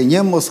les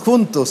enseñemos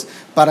juntos,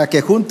 para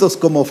que juntos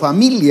como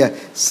familia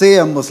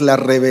seamos la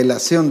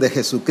revelación de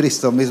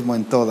Jesucristo mismo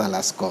en todas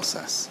las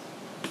cosas.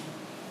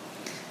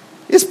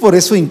 Es por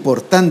eso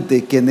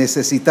importante que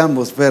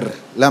necesitamos ver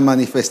la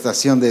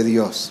manifestación de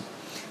Dios.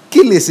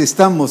 ¿Qué les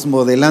estamos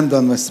modelando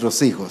a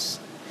nuestros hijos?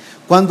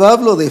 Cuando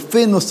hablo de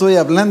fe no estoy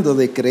hablando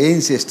de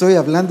creencia, estoy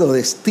hablando de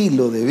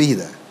estilo de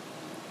vida.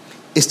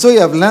 Estoy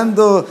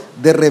hablando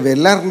de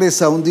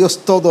revelarles a un Dios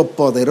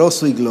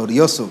todopoderoso y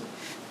glorioso,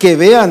 que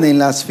vean en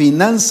las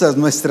finanzas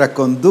nuestra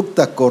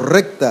conducta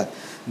correcta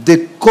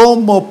de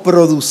cómo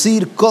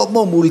producir,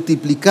 cómo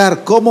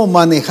multiplicar, cómo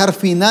manejar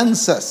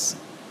finanzas.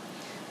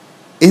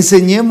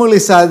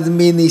 Enseñémosles a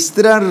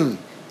administrar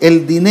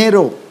el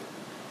dinero,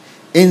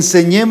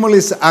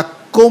 enseñémosles a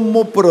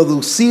cómo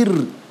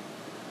producir,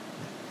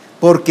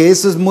 porque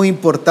eso es muy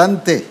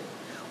importante.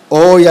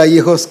 Hoy hay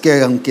hijos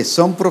que aunque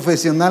son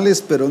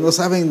profesionales, pero no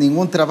saben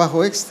ningún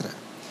trabajo extra.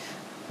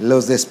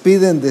 Los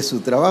despiden de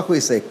su trabajo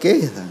y se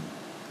quedan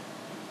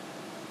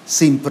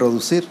sin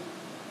producir,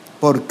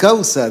 por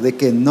causa de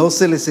que no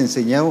se les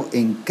enseñó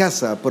en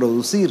casa a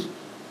producir.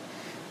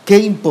 Qué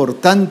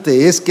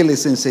importante es que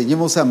les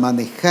enseñemos a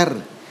manejar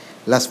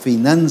las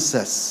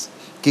finanzas,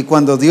 que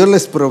cuando Dios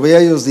les provee a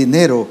ellos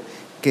dinero,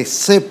 que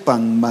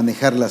sepan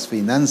manejar las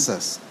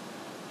finanzas.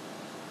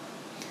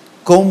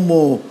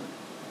 Cómo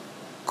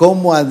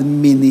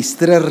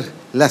administrar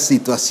las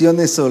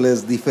situaciones o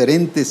los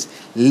diferentes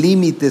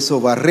límites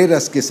o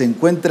barreras que se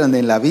encuentran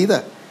en la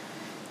vida.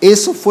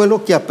 Eso fue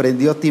lo que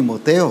aprendió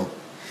Timoteo,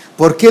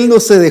 porque él no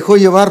se dejó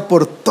llevar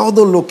por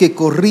todo lo que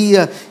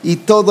corría y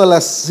todas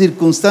las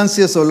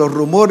circunstancias o los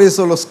rumores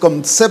o los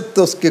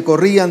conceptos que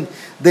corrían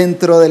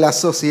dentro de la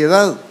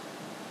sociedad,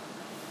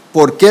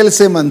 porque él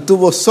se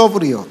mantuvo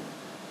sobrio,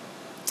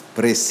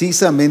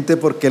 precisamente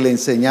porque le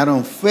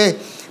enseñaron fe.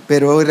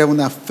 Pero era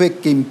una fe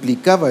que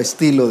implicaba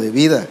estilo de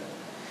vida,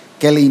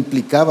 que le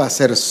implicaba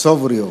ser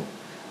sobrio,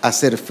 a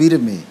ser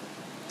firme.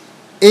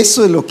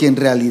 Eso es lo que en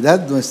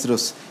realidad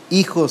nuestros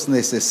hijos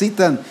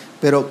necesitan,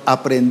 pero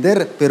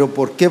aprender. ¿Pero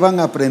por qué van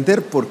a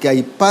aprender? Porque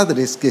hay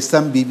padres que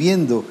están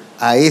viviendo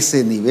a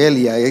ese nivel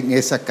y en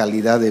esa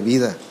calidad de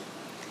vida.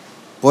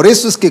 Por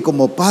eso es que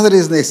como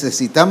padres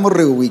necesitamos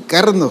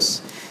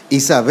reubicarnos y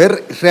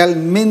saber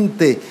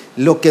realmente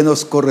lo que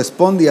nos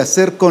corresponde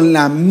hacer con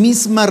la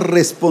misma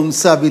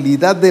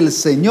responsabilidad del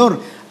Señor,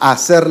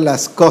 hacer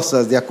las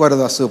cosas de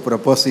acuerdo a su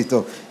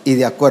propósito y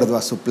de acuerdo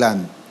a su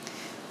plan.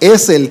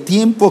 Es el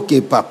tiempo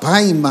que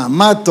papá y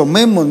mamá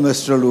tomemos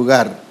nuestro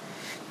lugar,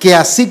 que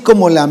así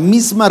como la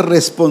misma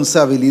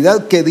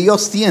responsabilidad que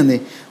Dios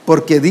tiene,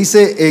 porque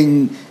dice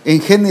en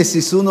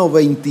Génesis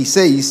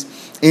 1:26,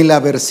 en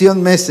la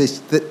versión Message,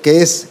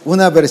 que es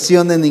una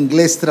versión en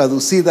inglés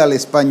traducida al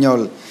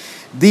español,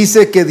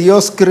 dice que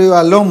Dios creó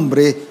al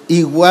hombre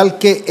igual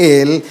que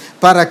él,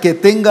 para que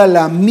tenga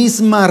la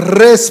misma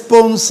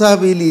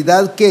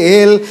responsabilidad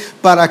que él,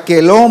 para que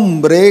el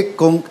hombre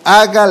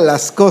haga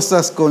las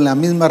cosas con la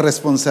misma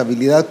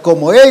responsabilidad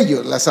como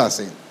ellos las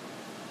hacen.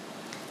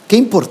 Qué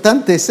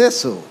importante es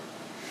eso,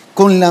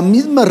 con la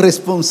misma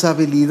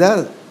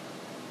responsabilidad.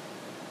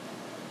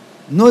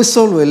 No es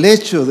solo el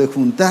hecho de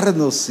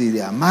juntarnos y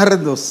de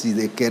amarnos y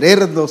de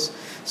querernos,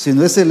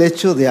 sino es el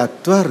hecho de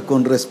actuar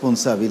con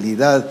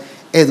responsabilidad,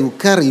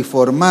 educar y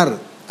formar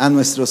a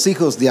nuestros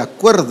hijos de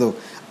acuerdo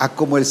a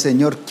como el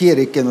Señor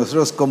quiere que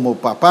nosotros como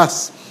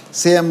papás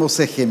seamos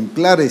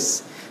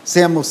ejemplares,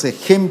 seamos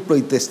ejemplo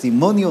y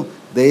testimonio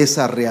de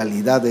esa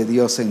realidad de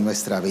Dios en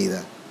nuestra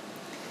vida.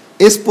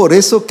 Es por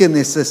eso que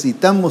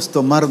necesitamos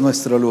tomar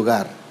nuestro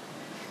lugar.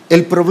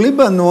 El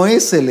problema no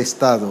es el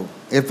Estado,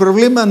 el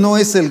problema no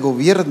es el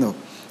gobierno,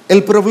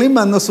 el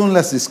problema no son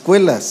las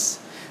escuelas.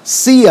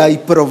 Sí hay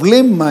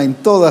problema en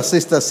todas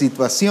estas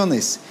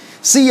situaciones,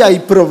 sí hay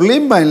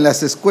problema en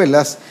las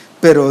escuelas,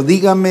 pero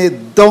dígame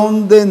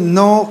dónde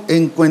no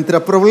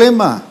encuentra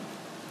problema.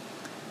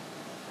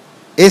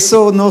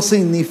 Eso no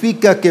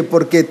significa que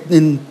porque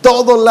en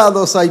todos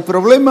lados hay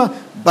problema,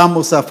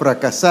 vamos a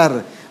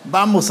fracasar,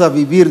 vamos a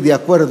vivir de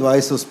acuerdo a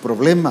esos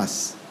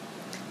problemas.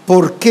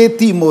 ¿Por qué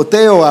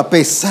Timoteo, a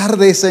pesar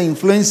de esa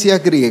influencia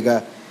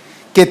griega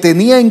que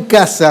tenía en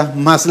casa,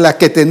 más la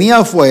que tenía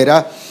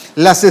afuera,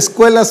 las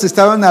escuelas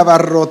estaban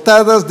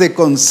abarrotadas de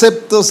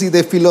conceptos y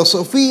de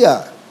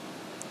filosofía?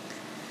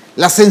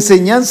 Las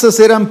enseñanzas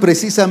eran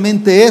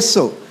precisamente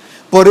eso.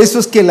 Por eso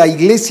es que la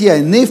iglesia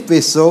en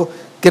Éfeso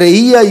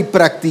creía y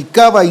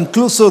practicaba,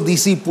 incluso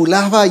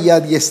discipulaba y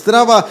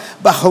adiestraba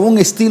bajo un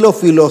estilo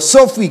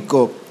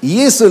filosófico.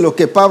 Y eso es lo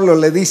que Pablo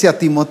le dice a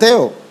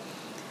Timoteo.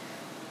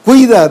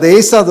 Cuida de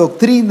esa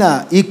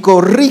doctrina y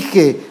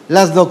corrige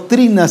las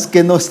doctrinas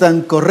que no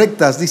están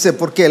correctas. Dice,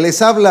 porque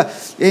les habla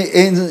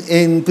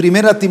en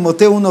 1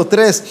 Timoteo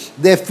 1:3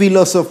 de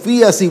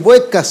filosofías y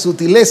huecas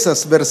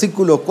sutilezas,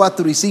 versículo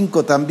 4 y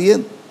 5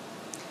 también.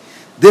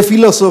 De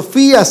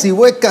filosofías y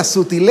huecas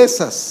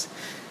sutilezas.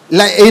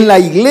 En la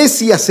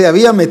iglesia se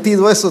había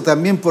metido eso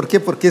también. ¿Por qué?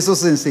 Porque eso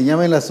se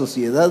enseñaba en la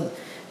sociedad,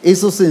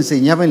 eso se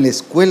enseñaba en la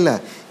escuela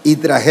y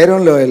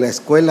trajeron lo de la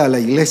escuela a la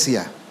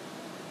iglesia.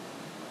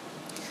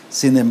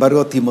 Sin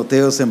embargo,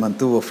 Timoteo se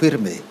mantuvo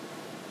firme.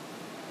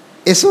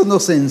 Eso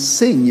nos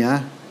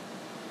enseña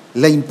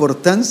la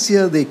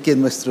importancia de que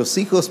nuestros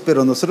hijos,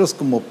 pero nosotros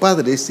como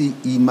padres y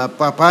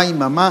papá y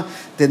mamá,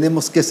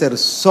 tenemos que ser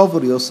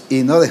sobrios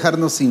y no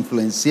dejarnos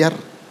influenciar,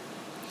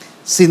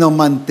 sino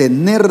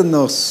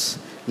mantenernos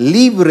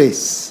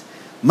libres,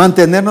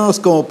 mantenernos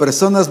como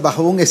personas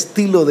bajo un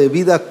estilo de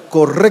vida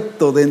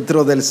correcto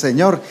dentro del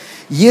Señor.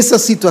 Y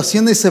esas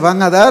situaciones se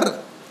van a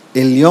dar.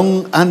 El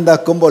león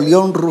anda como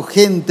león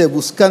rugente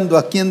buscando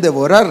a quien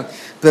devorar,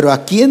 pero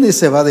 ¿a quiénes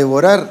se va a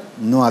devorar?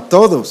 No a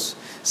todos,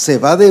 se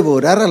va a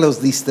devorar a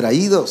los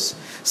distraídos,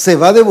 se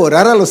va a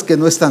devorar a los que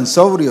no están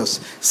sobrios,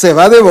 se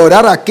va a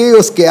devorar a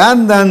aquellos que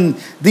andan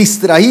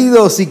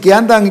distraídos y que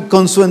andan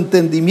con su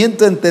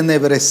entendimiento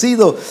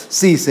entenebrecido.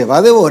 Sí, se va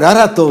a devorar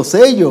a todos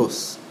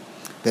ellos.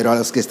 Pero a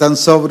los que están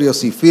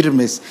sobrios y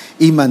firmes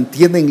y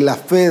mantienen la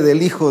fe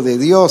del Hijo de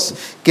Dios,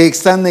 que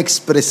están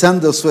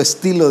expresando su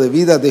estilo de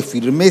vida de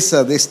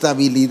firmeza, de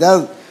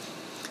estabilidad,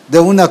 de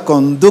una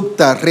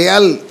conducta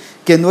real,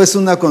 que no es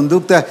una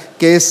conducta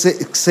que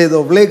se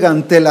doblega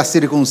ante las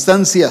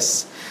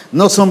circunstancias.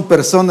 No son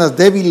personas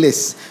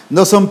débiles,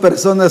 no son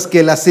personas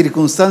que las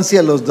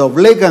circunstancias los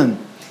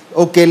doblegan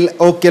o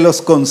que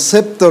los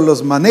conceptos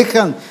los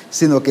manejan,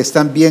 sino que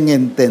están bien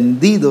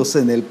entendidos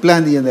en el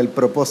plan y en el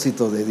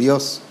propósito de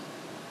Dios.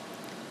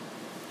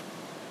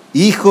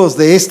 Hijos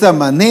de esta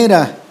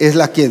manera es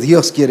la que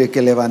Dios quiere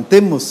que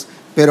levantemos,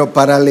 pero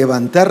para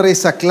levantar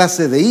esa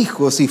clase de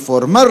hijos y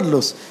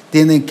formarlos,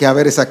 tienen que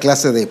haber esa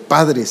clase de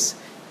padres,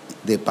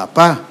 de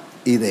papá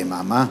y de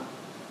mamá.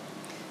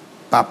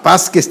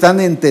 Papás que están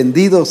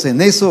entendidos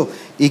en eso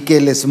y que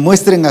les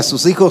muestren a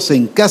sus hijos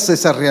en casa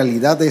esa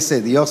realidad de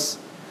ese Dios.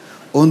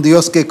 Un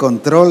Dios que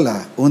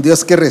controla, un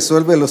Dios que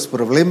resuelve los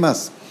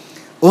problemas,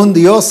 un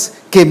Dios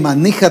que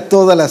maneja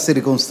todas las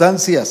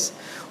circunstancias,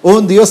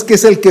 un Dios que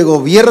es el que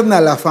gobierna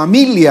la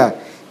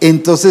familia.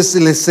 Entonces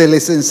se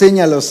les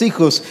enseña a los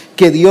hijos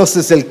que Dios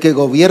es el que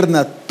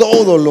gobierna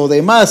todo lo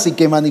demás y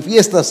que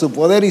manifiesta su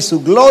poder y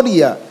su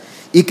gloria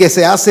y que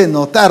se hace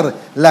notar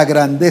la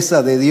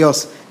grandeza de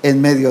Dios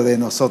en medio de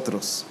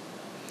nosotros.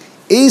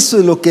 Eso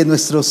es lo que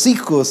nuestros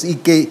hijos y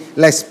que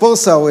la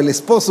esposa o el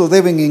esposo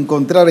deben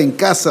encontrar en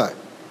casa.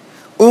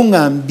 Un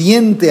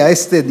ambiente a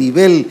este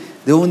nivel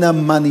de una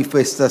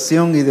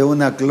manifestación y de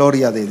una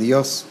gloria de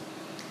Dios.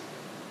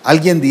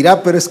 Alguien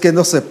dirá, pero es que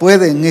no se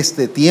puede en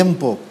este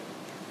tiempo.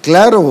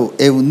 Claro,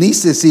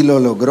 Eunice sí lo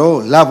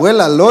logró, la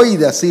abuela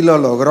Loida sí lo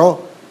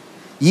logró.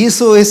 Y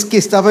eso es que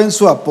estaba en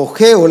su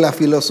apogeo la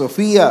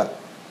filosofía.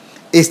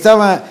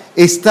 Estaba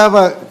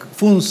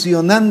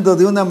funcionando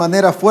de una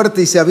manera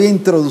fuerte y se había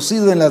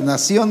introducido en las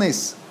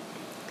naciones.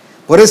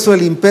 Por eso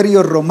el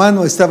imperio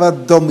romano estaba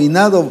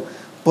dominado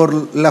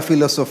por la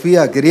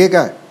filosofía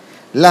griega.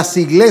 Las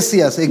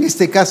iglesias, en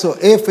este caso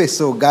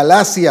Éfeso,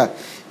 Galacia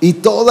y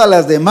todas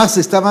las demás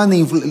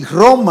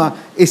Roma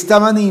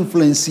estaban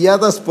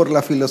influenciadas por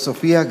la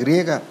filosofía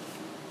griega.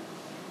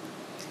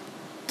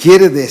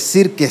 Quiere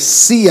decir que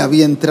sí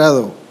había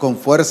entrado con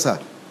fuerza,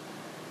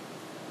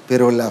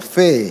 pero la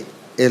fe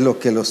es lo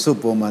que lo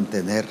supo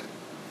mantener.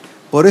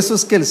 Por eso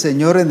es que el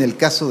Señor, en el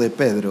caso de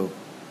Pedro,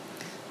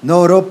 no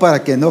oró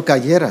para que no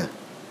cayera,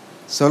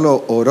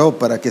 solo oró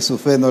para que su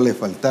fe no le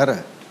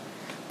faltara,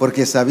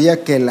 porque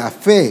sabía que la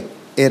fe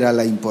era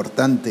la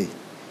importante.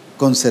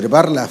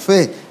 Conservar la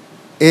fe,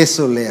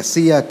 eso le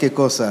hacía, ¿qué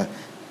cosa?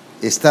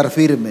 Estar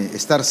firme,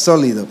 estar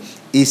sólido,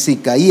 y si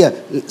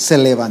caía, se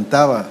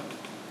levantaba.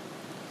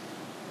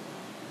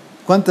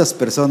 ¿Cuántas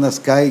personas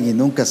caen y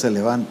nunca se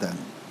levantan?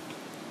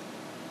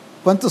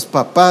 ¿Cuántos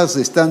papás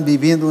están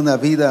viviendo una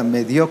vida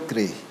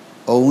mediocre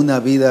o una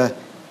vida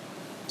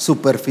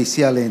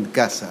superficial en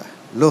casa?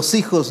 Los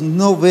hijos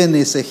no ven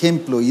ese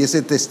ejemplo y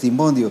ese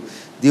testimonio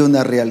de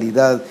una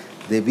realidad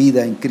de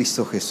vida en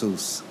Cristo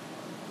Jesús.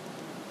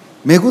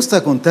 Me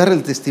gusta contar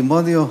el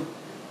testimonio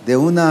de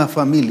una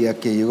familia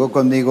que llegó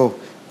conmigo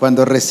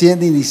cuando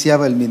recién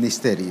iniciaba el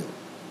ministerio.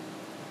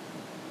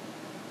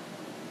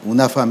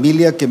 Una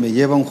familia que me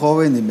lleva un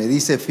joven y me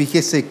dice,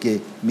 fíjese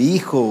que mi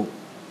hijo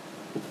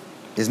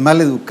es mal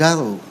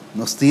educado,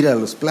 nos tira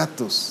los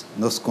platos,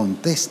 nos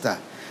contesta,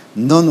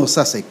 no nos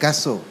hace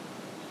caso.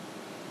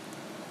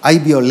 Hay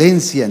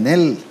violencia en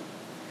él.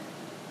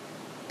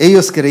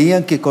 Ellos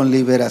creían que con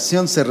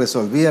liberación se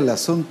resolvía el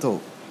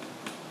asunto.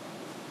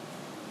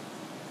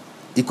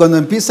 Y cuando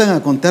empiezan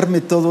a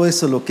contarme todo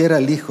eso, lo que era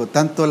el hijo,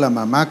 tanto la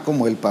mamá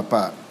como el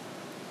papá,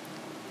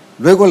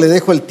 luego le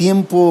dejo el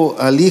tiempo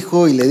al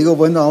hijo y le digo,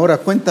 bueno, ahora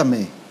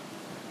cuéntame.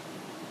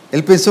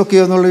 Él pensó que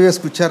yo no lo iba a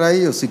escuchar a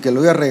ellos y que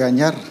lo iba a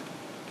regañar.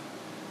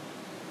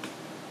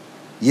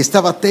 Y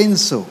estaba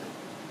tenso.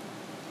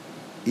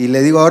 Y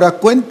le digo, ahora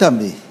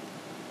cuéntame.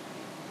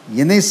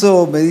 Y en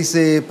eso me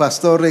dice,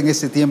 pastor, en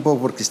ese tiempo,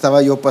 porque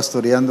estaba yo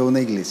pastoreando una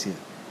iglesia,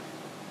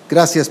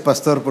 gracias,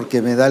 pastor,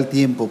 porque me da el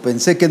tiempo.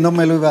 Pensé que no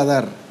me lo iba a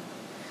dar.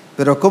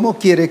 Pero ¿cómo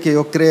quiere que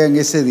yo crea en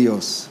ese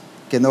Dios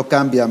que no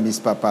cambia a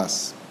mis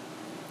papás?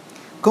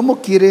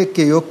 ¿Cómo quiere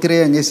que yo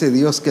crea en ese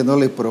Dios que no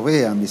le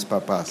provee a mis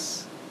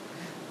papás?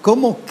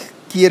 ¿Cómo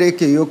quiere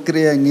que yo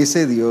crea en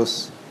ese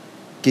Dios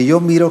que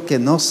yo miro que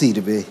no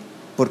sirve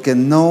porque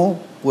no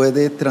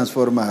puede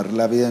transformar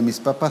la vida de mis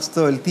papás?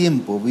 Todo el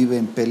tiempo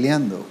viven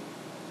peleando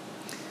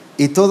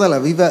y toda la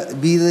vida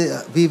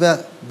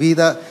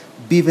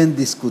viven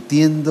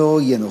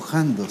discutiendo y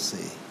enojándose.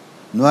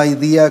 No hay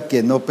día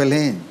que no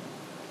peleen.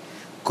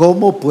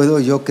 ¿Cómo puedo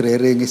yo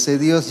creer en ese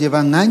Dios?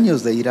 Llevan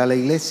años de ir a la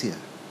iglesia.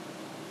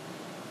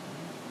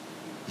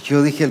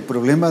 Yo dije, el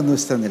problema no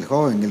está en el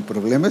joven, el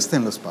problema está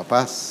en los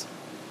papás,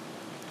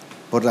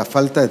 por la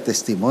falta de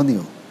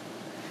testimonio.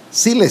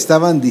 Sí le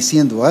estaban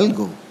diciendo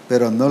algo,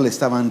 pero no le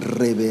estaban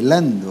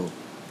revelando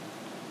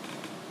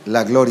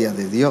la gloria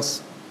de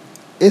Dios.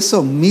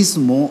 Eso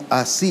mismo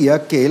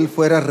hacía que él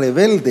fuera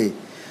rebelde.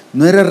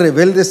 No era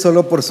rebelde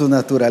solo por su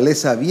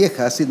naturaleza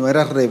vieja, sino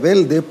era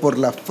rebelde por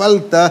la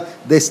falta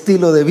de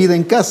estilo de vida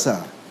en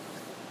casa.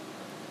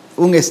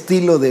 Un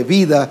estilo de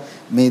vida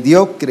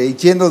mediocre,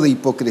 lleno de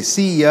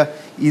hipocresía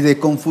y de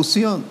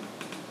confusión.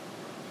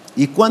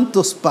 ¿Y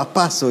cuántos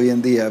papás hoy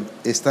en día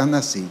están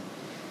así?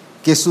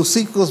 Que sus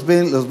hijos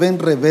los ven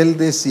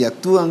rebeldes y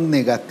actúan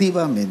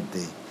negativamente.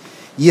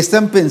 Y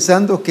están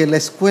pensando que la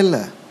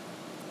escuela,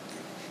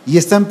 y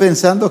están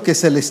pensando que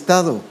es el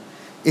Estado,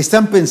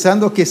 están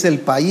pensando que es el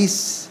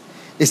país,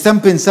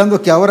 están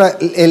pensando que ahora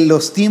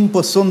los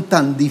tiempos son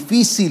tan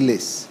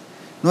difíciles.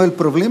 No, el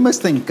problema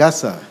está en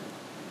casa.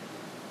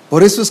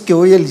 Por eso es que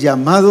hoy el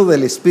llamado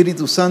del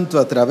Espíritu Santo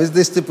a través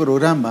de este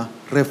programa,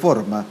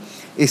 Reforma,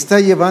 está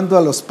llevando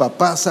a los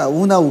papás a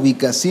una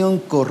ubicación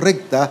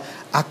correcta,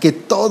 a que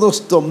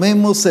todos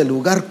tomemos el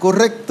lugar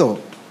correcto.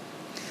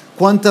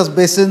 ¿Cuántas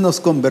veces nos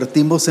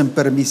convertimos en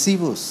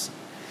permisivos?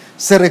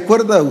 ¿Se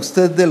recuerda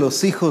usted de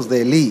los hijos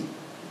de Elí?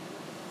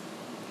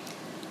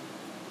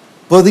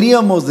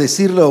 Podríamos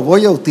decirlo,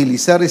 voy a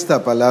utilizar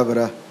esta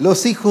palabra,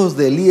 los hijos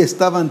de Elí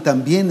estaban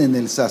también en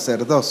el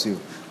sacerdocio,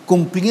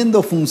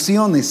 cumpliendo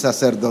funciones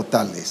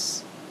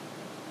sacerdotales.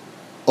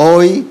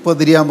 Hoy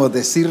podríamos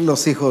decir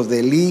los hijos de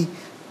Elí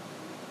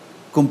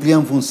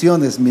cumplían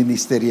funciones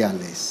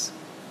ministeriales.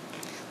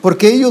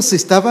 Porque ellos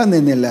estaban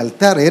en el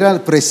altar,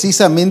 eran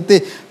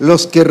precisamente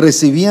los que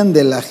recibían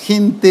de la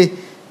gente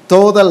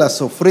todas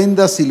las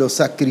ofrendas y los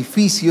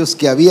sacrificios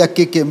que había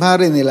que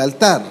quemar en el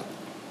altar.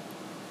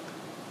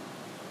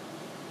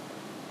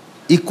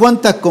 ¿Y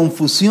cuánta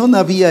confusión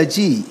había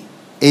allí?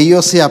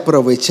 Ellos se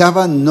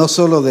aprovechaban no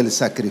solo del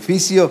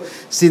sacrificio,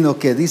 sino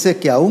que dice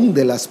que aún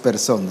de las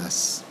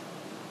personas.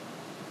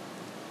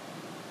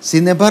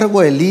 Sin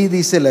embargo, Elí,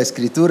 dice la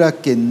Escritura,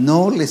 que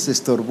no les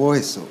estorbó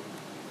eso.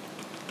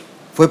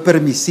 Fue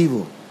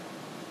permisivo.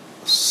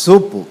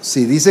 Supo.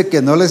 Si dice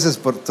que no les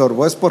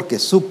estorbó es porque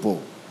supo.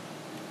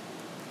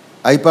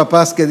 Hay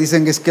papás que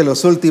dicen es que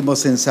los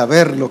últimos en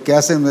saber lo que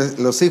hacen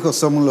los hijos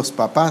somos los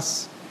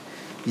papás.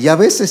 Y a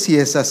veces sí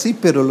es así,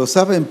 pero lo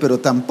saben, pero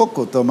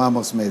tampoco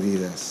tomamos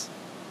medidas.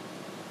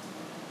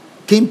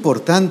 Qué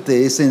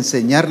importante es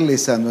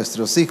enseñarles a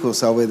nuestros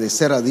hijos a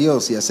obedecer a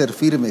Dios y a ser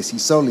firmes y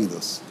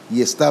sólidos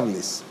y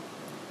estables.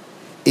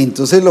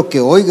 Entonces lo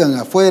que oigan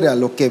afuera,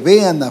 lo que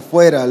vean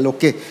afuera,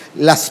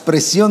 las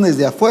presiones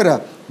de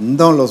afuera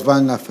no los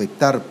van a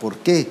afectar. ¿Por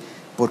qué?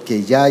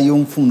 Porque ya hay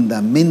un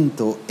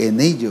fundamento en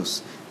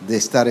ellos de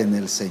estar en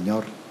el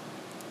Señor.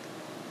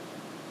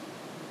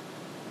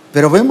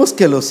 Pero vemos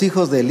que los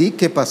hijos de Elí,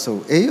 ¿qué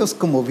pasó? Ellos,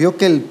 como vio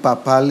que el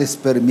papá les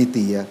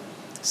permitía,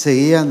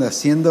 seguían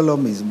haciendo lo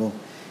mismo.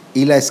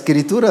 Y la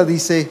Escritura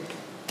dice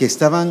que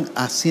estaban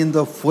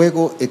haciendo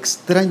fuego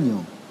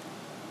extraño.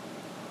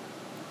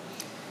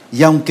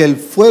 Y aunque el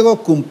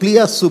fuego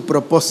cumplía su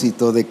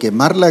propósito de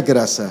quemar la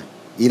grasa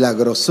y la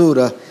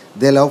grosura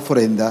de la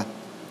ofrenda,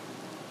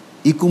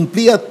 y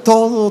cumplía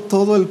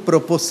todo el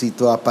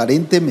propósito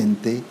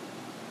aparentemente,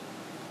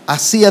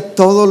 hacía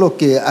todo lo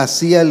que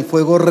hacía el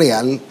fuego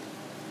real,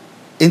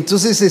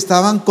 entonces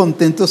estaban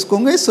contentos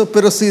con eso.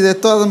 Pero si de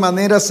todas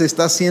maneras se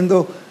está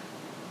haciendo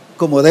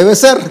como debe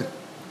ser,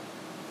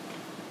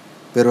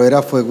 pero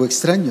era fuego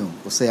extraño,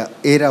 o sea,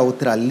 era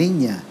otra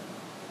leña,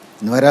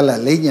 no era la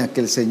leña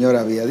que el Señor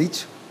había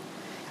dicho,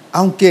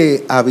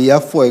 aunque había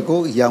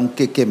fuego y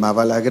aunque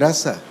quemaba la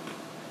grasa.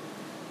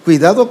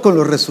 Cuidado con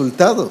los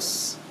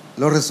resultados.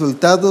 Los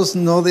resultados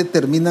no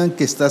determinan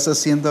que estás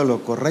haciendo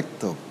lo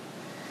correcto.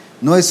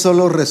 No es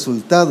solo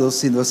resultados,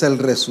 sino es el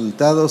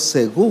resultado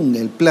según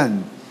el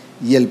plan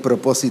y el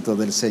propósito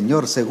del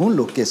Señor, según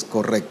lo que es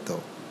correcto.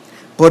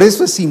 Por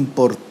eso es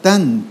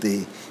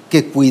importante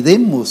que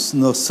cuidemos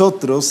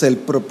nosotros el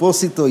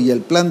propósito y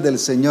el plan del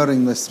Señor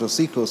en nuestros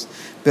hijos,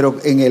 pero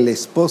en el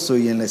esposo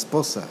y en la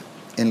esposa,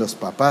 en los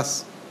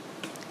papás.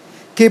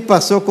 ¿Qué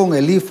pasó con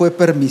Elí? Fue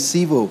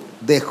permisivo,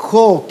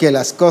 dejó que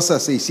las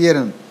cosas se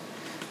hicieran.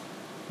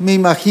 Me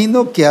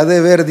imagino que ha de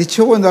haber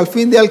dicho, bueno, al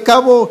fin y al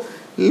cabo,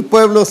 el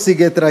pueblo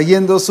sigue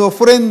trayendo su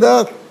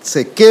ofrenda,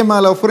 se quema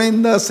la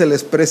ofrenda, se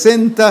les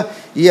presenta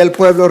y el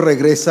pueblo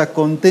regresa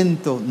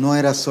contento. No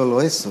era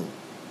solo eso.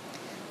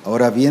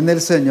 Ahora viene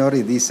el Señor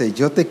y dice,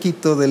 yo te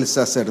quito del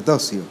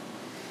sacerdocio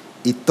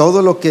y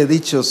todo lo que he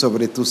dicho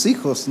sobre tus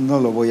hijos no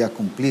lo voy a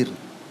cumplir,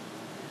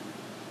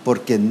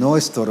 porque no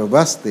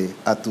estorbaste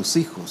a tus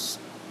hijos,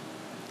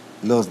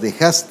 los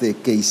dejaste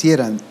que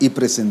hicieran y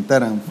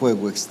presentaran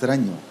fuego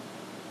extraño.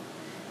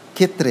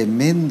 Qué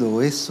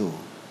tremendo eso.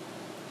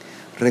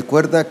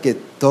 Recuerda que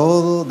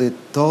de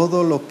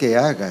todo lo que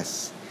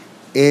hagas,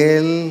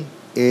 Él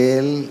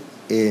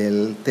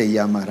te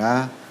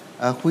llamará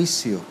a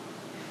juicio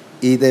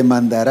y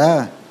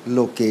demandará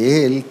lo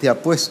que Él te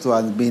ha puesto a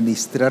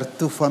administrar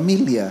tu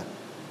familia.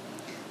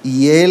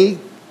 Y Él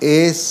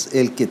es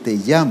el que te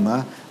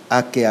llama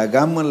a que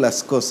hagamos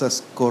las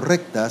cosas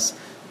correctas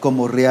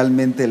como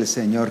realmente el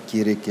Señor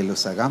quiere que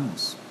los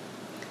hagamos.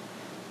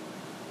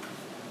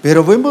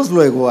 Pero vemos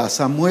luego a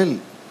Samuel.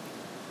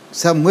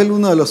 Samuel,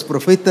 uno de los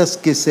profetas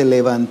que se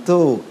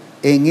levantó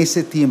en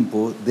ese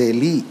tiempo de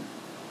Elí.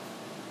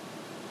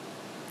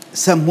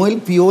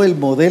 Samuel vio el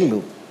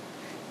modelo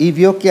y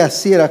vio que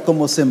así era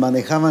como se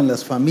manejaban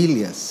las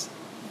familias.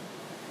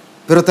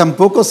 Pero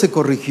tampoco se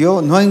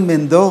corrigió, no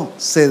enmendó,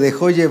 se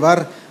dejó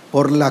llevar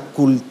por la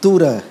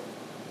cultura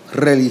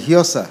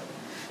religiosa.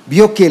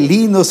 Vio que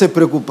Elí no se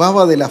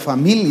preocupaba de la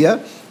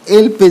familia.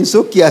 Él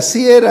pensó que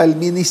así era el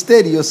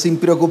ministerio sin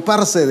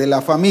preocuparse de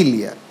la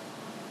familia.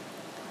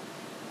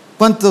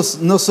 ¿Cuántos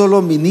no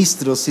solo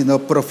ministros, sino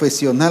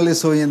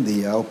profesionales hoy en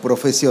día, o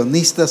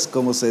profesionistas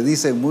como se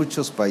dice en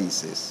muchos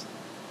países,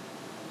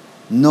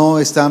 no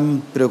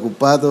están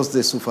preocupados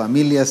de su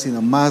familia,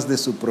 sino más de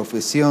su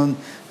profesión,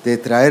 de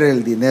traer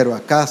el dinero a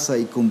casa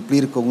y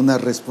cumplir con una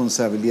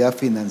responsabilidad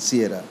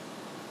financiera?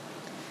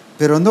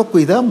 Pero no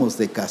cuidamos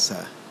de casa.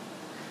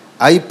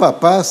 Hay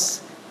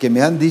papás que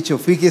me han dicho,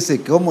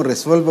 fíjese cómo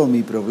resuelvo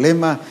mi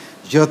problema.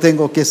 Yo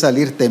tengo que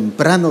salir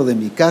temprano de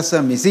mi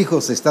casa, mis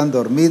hijos están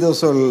dormidos,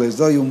 solo les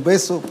doy un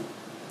beso.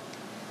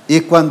 Y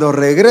cuando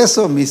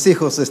regreso, mis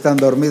hijos están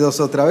dormidos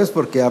otra vez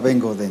porque ya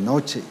vengo de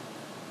noche.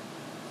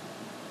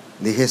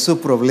 Le dije, ¿es su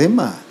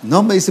problema?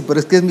 No, me dice, pero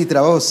es que es mi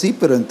trabajo. Sí,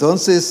 pero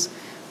entonces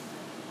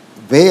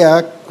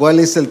vea cuál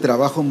es el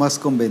trabajo más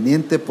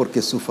conveniente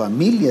porque su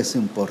familia es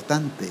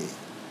importante.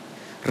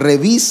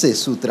 Revise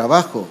su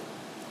trabajo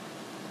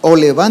o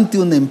levante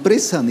una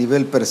empresa a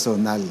nivel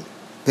personal.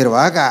 Pero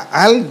haga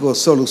algo,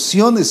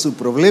 solucione su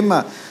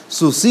problema.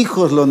 Sus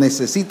hijos lo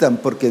necesitan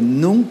porque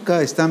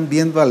nunca están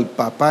viendo al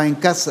papá en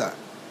casa.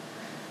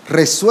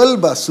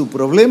 resuelva su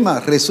problema,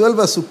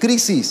 resuelva su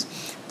crisis,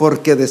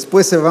 porque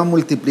después se va a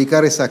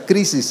multiplicar esa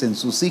crisis en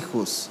sus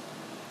hijos.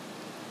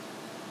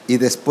 Y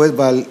después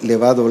le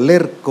va a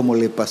doler como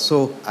le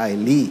pasó a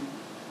Elí.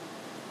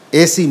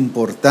 Es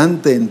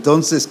importante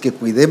entonces que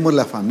cuidemos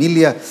la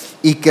familia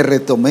y que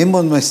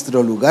retomemos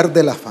nuestro lugar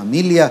de la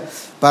familia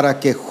para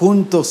que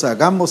juntos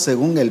hagamos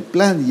según el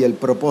plan y el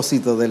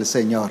propósito del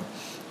Señor.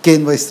 Que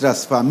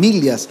nuestras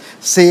familias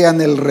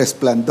sean el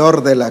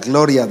resplandor de la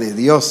gloria de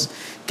Dios.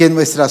 Que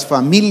nuestras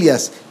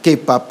familias, que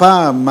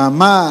papá,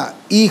 mamá,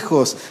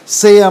 hijos,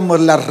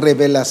 seamos la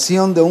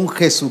revelación de un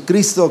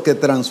Jesucristo que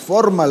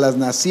transforma las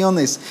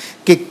naciones,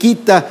 que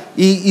quita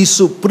y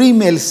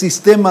suprime el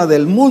sistema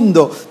del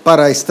mundo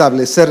para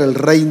establecer el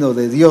reino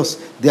de Dios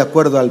de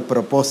acuerdo al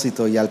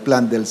propósito y al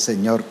plan del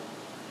Señor.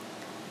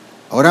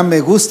 Ahora me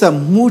gusta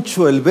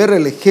mucho el ver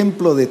el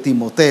ejemplo de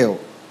Timoteo.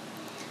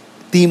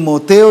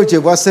 Timoteo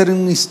llegó a ser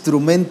un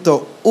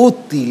instrumento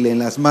útil en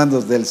las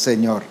manos del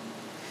Señor.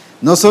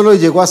 No solo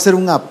llegó a ser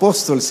un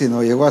apóstol,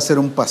 sino llegó a ser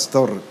un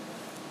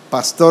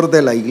pastor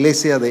de la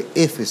iglesia de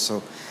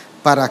Éfeso,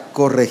 para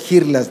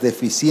corregir las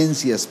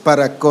deficiencias,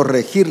 para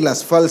corregir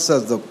las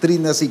falsas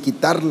doctrinas y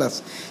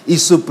quitarlas y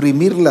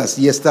suprimirlas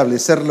y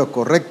establecer lo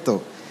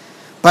correcto,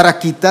 para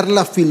quitar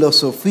la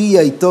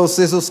filosofía y todos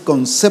esos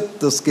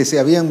conceptos que se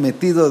habían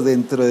metido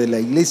dentro de la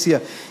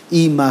iglesia.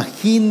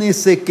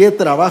 Imagínese qué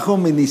trabajo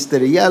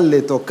ministerial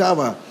le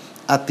tocaba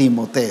a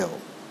Timoteo.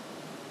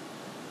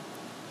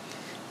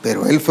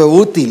 Pero él fue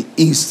útil,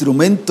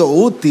 instrumento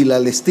útil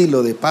al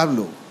estilo de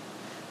Pablo.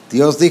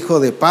 Dios dijo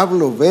de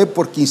Pablo: ve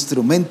porque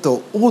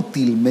instrumento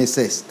útil me es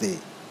este.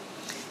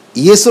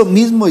 Y eso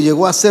mismo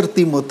llegó a ser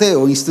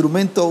Timoteo,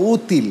 instrumento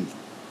útil.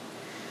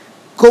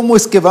 ¿Cómo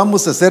es que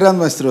vamos a hacer a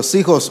nuestros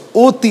hijos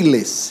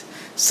útiles?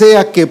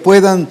 Sea que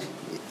puedan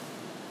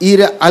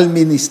ir al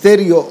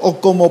ministerio o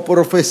como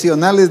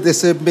profesionales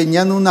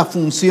desempeñando una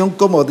función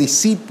como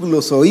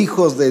discípulos o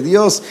hijos de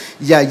Dios,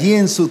 y allí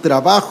en su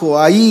trabajo,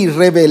 ahí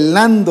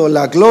revelando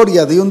la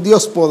gloria de un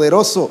Dios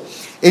poderoso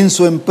en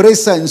su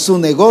empresa, en su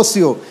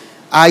negocio,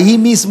 ahí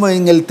mismo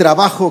en el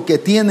trabajo que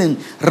tienen,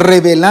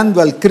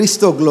 revelando al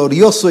Cristo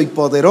glorioso y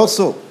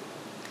poderoso.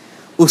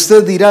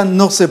 Usted dirá: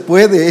 no se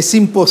puede, es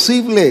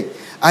imposible,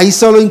 ahí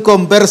solo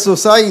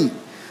inconversos hay.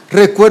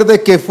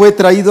 Recuerde que fue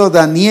traído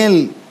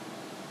Daniel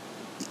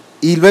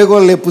y luego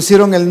le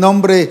pusieron el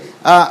nombre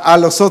a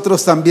los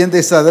otros también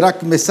de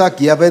Sadrach, Mesach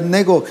y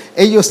Abednego.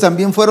 Ellos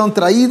también fueron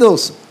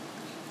traídos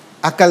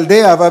a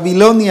Caldea, a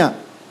Babilonia.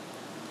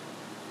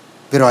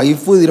 Pero ahí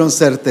pudieron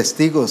ser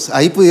testigos,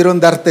 ahí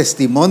pudieron dar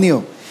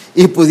testimonio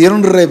y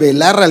pudieron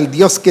revelar al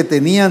Dios que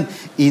tenían,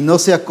 y no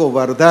se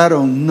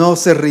acobardaron, no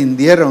se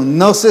rindieron,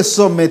 no se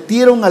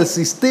sometieron al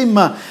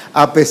sistema,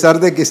 a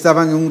pesar de que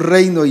estaban en un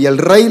reino y el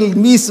rey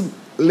mismo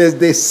les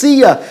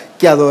decía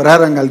que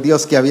adoraran al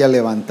Dios que había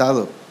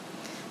levantado.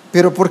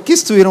 Pero ¿por qué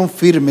estuvieron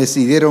firmes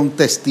y dieron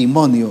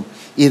testimonio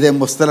y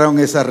demostraron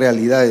esa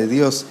realidad de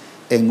Dios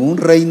en un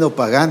reino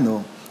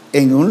pagano,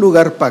 en un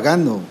lugar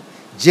pagano,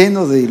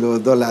 lleno de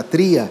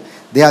idolatría,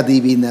 de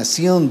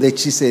adivinación, de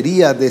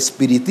hechicería, de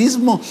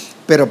espiritismo,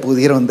 pero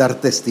pudieron dar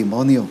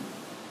testimonio?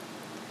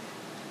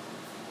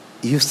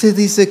 Y usted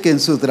dice que en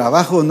su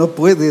trabajo no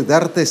puede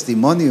dar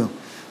testimonio.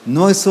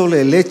 No es solo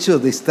el hecho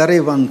de estar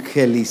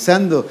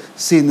evangelizando,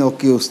 sino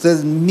que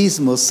usted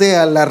mismo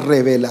sea la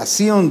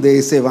revelación de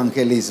ese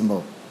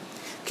evangelismo.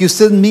 Que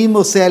usted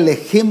mismo sea el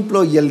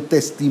ejemplo y el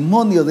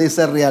testimonio de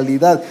esa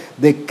realidad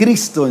de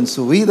Cristo en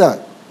su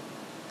vida.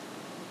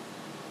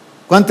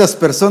 ¿Cuántas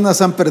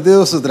personas han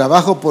perdido su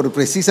trabajo por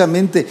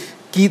precisamente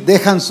que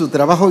dejan su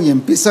trabajo y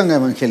empiezan a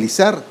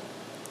evangelizar?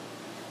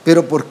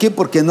 ¿Pero por qué?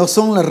 Porque no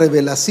son la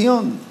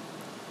revelación.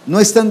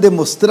 No están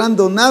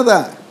demostrando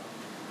nada.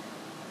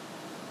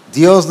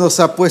 Dios nos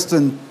ha puesto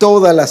en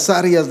todas las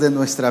áreas de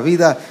nuestra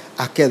vida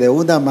a que de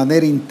una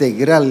manera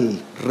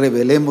integral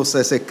revelemos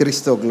a ese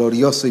Cristo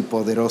glorioso y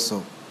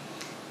poderoso.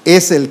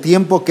 Es el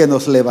tiempo que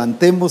nos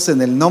levantemos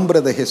en el nombre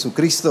de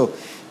Jesucristo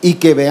y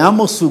que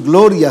veamos su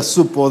gloria,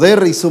 su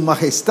poder y su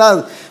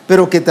majestad,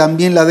 pero que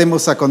también la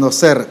demos a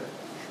conocer.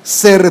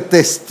 Ser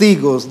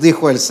testigos,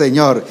 dijo el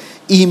Señor,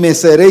 y me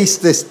seréis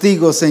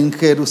testigos en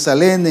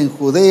Jerusalén, en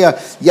Judea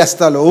y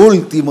hasta lo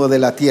último de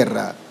la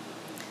tierra.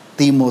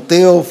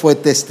 Timoteo fue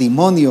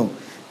testimonio.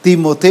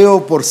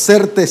 Timoteo, por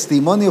ser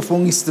testimonio, fue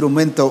un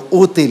instrumento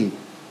útil.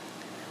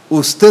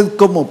 Usted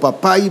como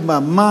papá y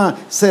mamá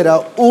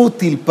será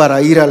útil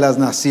para ir a las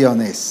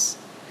naciones.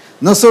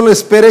 No solo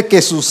espere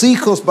que sus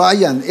hijos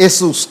vayan,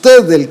 es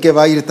usted el que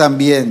va a ir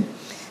también.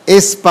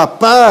 Es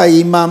papá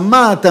y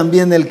mamá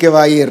también el que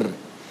va a ir.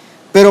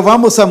 Pero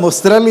vamos a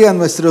mostrarle a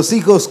nuestros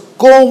hijos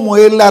cómo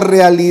es la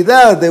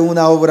realidad de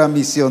una obra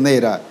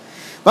misionera.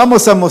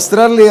 Vamos a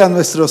mostrarle a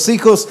nuestros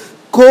hijos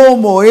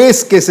cómo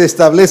es que se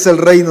establece el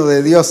reino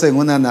de Dios en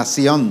una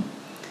nación.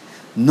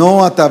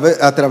 No a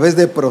través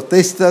de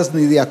protestas,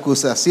 ni de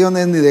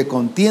acusaciones, ni de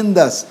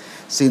contiendas,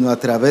 sino a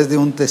través de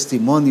un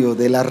testimonio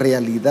de la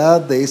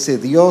realidad de ese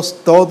Dios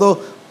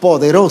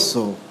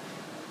todopoderoso.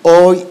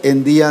 Hoy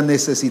en día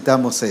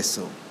necesitamos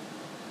eso.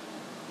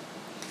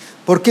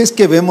 ¿Por qué es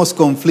que vemos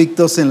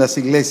conflictos en las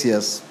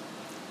iglesias?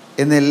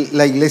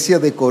 La iglesia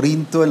de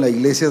Corinto, en la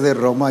iglesia de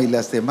Roma y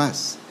las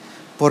demás.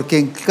 Porque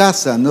en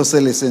casa no se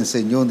les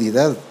enseñó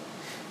unidad.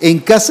 En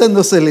casa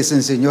no se les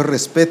enseñó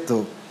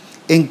respeto.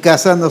 En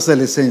casa no se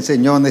les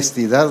enseñó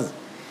honestidad.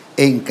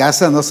 En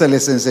casa no se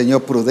les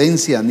enseñó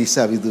prudencia ni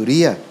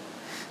sabiduría.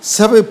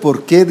 ¿Sabe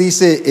por qué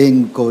dice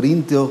en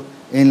Corinto,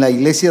 en la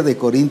iglesia de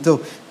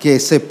Corinto, que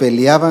se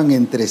peleaban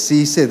entre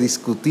sí, se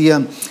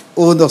discutían,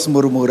 unos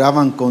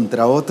murmuraban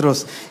contra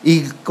otros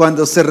y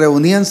cuando se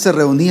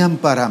reunían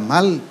para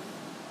mal,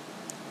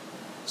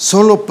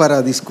 solo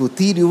para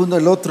discutir y uno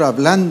el otro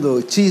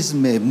hablando,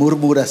 chisme,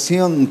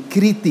 murmuración,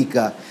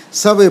 crítica?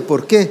 ¿Sabe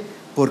por qué?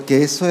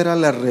 Porque eso era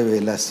la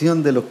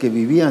revelación de lo que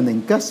vivían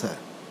en casa.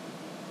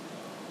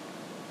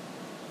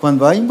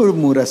 Cuando hay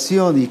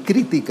murmuración y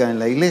crítica en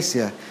la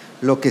iglesia,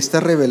 lo que está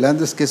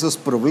revelando es que esos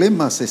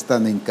problemas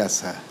están en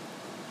casa.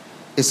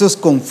 Esos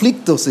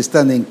conflictos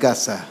están en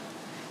casa.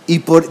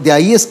 Y de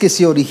ahí es que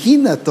se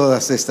origina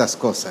todas estas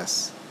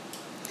cosas.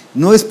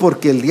 No es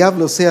porque el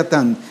diablo sea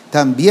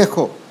tan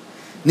viejo,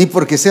 ni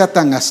porque sea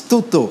tan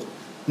astuto,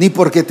 ni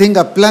porque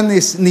tenga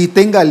planes, ni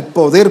tenga el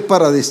poder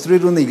para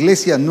destruir una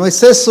iglesia. No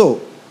es eso.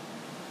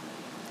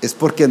 Es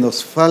porque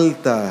nos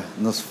falta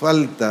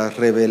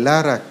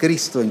revelar a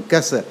Cristo en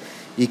casa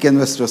y que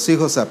nuestros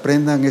hijos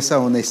aprendan esa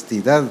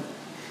honestidad,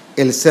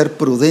 el ser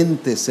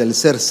prudentes, el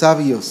ser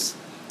sabios,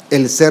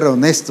 el ser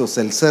honestos,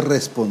 el ser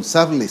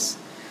responsables.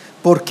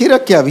 ¿Por qué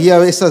era que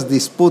había esas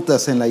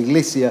disputas en la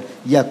iglesia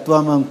y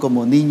actuaban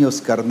como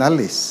niños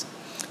carnales?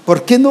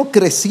 ¿Por qué no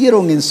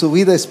crecieron en su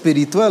vida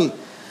espiritual?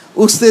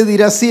 Usted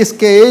dirá, sí, es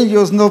que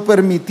ellos no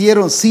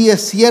permitieron. Sí,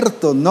 es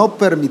cierto, no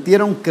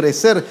permitieron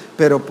crecer.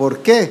 ¿Pero por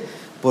qué?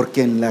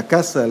 Porque en la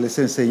casa les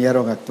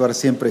enseñaron a actuar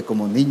siempre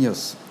como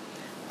niños,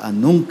 a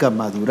nunca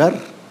madurar.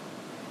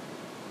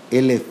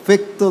 El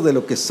efecto de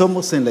lo que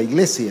somos en la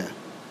iglesia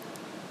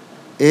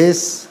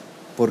es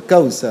por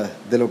causa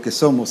de lo que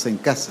somos en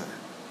casa.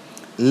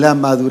 La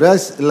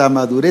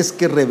madurez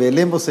que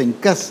revelemos en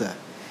casa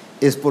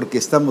es porque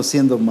estamos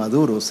siendo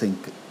maduros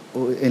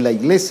en la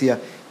iglesia,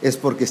 es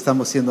porque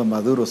estamos siendo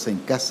maduros en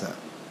casa.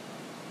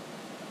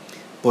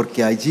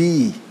 Porque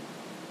allí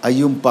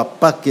hay un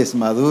papá que es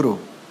maduro,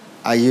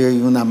 hay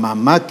una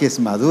mamá que es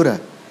madura,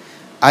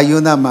 hay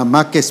una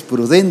mamá que es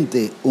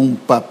prudente, un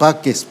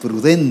papá que es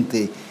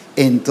prudente.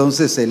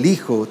 Entonces el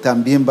hijo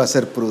también va a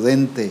ser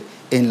prudente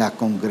en la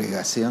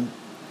congregación.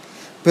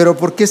 Pero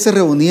 ¿por qué se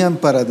reunían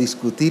para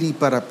discutir y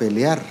para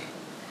pelear?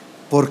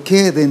 ¿Por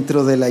qué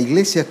dentro de la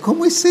iglesia?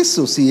 ¿Cómo es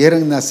eso si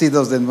eran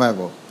nacidos de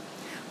nuevo?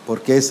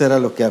 Porque eso era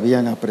lo que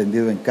habían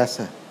aprendido en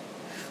casa.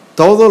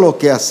 Todo lo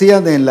que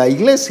hacían en la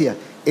iglesia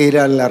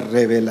era la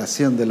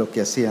revelación de lo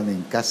que hacían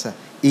en casa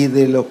y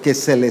de lo que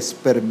se les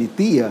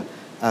permitía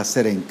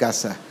hacer en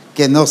casa,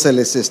 que no se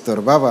les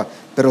estorbaba,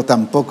 pero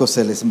tampoco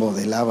se les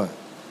modelaba.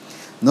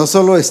 No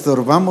solo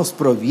estorbamos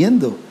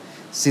prohibiendo,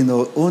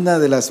 sino una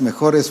de las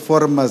mejores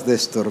formas de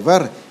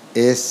estorbar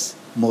es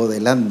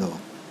modelando,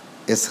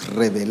 es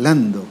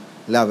revelando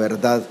la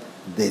verdad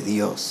de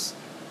Dios.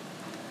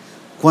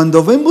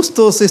 Cuando vemos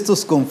todos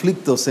estos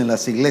conflictos en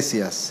las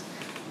iglesias,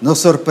 nos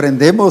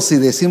sorprendemos y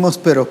decimos,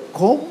 pero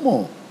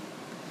 ¿cómo?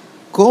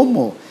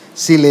 ¿Cómo?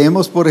 Si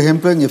leemos, por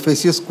ejemplo, en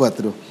Efesios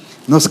 4,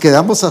 nos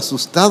quedamos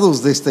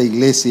asustados de esta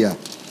iglesia,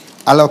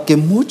 a lo que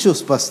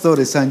muchos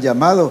pastores han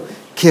llamado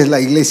que es la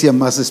iglesia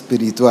más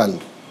espiritual.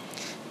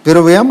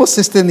 Pero veamos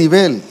este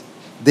nivel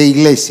de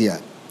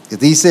iglesia.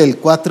 Dice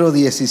el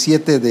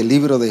 4:17 del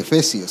libro de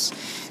Efesios: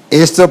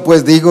 esto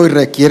pues digo y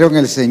requiero en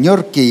el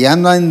Señor, que ya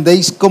no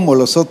andéis como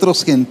los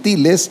otros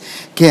gentiles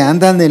que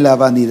andan en la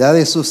vanidad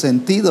de su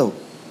sentido.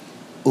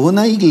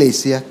 Una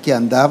iglesia que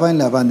andaba en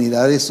la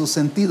vanidad de su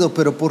sentido.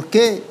 ¿Pero por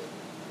qué?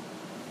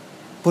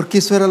 Porque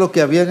eso era lo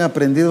que habían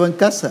aprendido en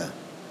casa.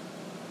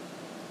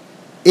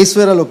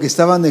 Eso era lo que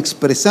estaban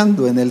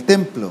expresando en el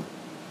templo.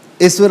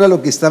 Eso era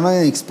lo que estaban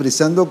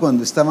expresando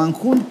cuando estaban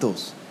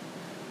juntos.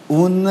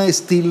 Un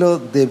estilo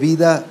de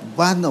vida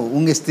vano,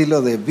 un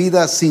estilo de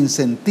vida sin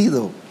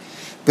sentido.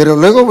 Pero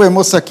luego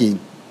vemos aquí,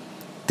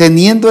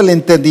 teniendo el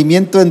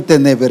entendimiento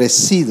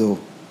entenebrecido,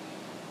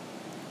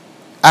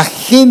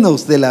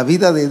 ajenos de la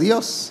vida de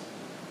Dios.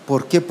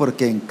 ¿Por qué?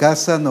 Porque en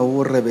casa no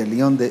hubo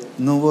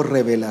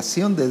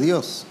revelación de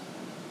Dios,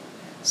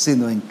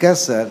 sino en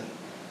casa,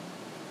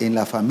 en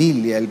la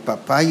familia, el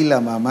papá y la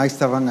mamá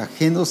estaban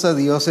ajenos a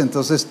Dios,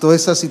 entonces toda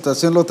esa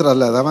situación lo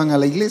trasladaban a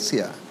la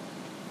iglesia.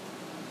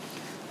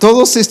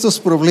 Todos estos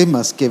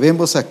problemas que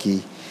vemos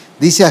aquí,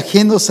 dice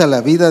ajenos a la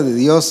vida de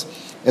Dios.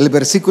 El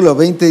versículo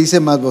 20 dice,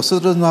 mas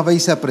vosotros no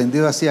habéis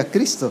aprendido así a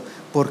Cristo.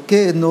 ¿Por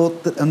qué no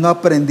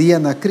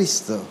aprendían a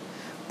Cristo?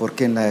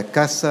 Porque en la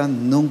casa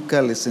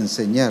nunca les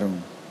enseñaron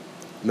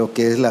lo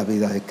que es la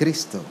vida de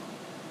Cristo.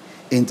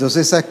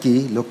 Entonces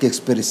aquí lo que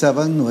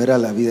expresaban no era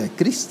la vida de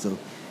Cristo,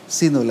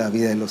 sino la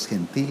vida de los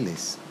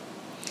gentiles.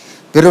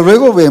 Pero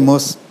luego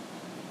vemos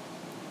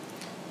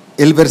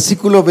el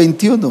versículo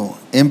 21.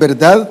 En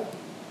verdad,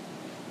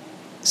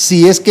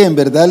 si es que en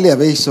verdad le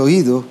habéis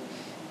oído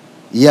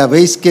y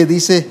habéis, ¿qué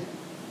dice?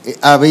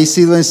 habéis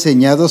sido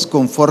enseñados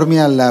conforme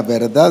a la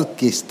verdad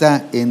que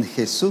está en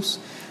Jesús.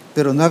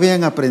 Pero no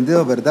habían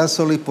aprendido verdad,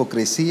 solo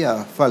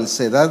hipocresía,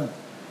 falsedad,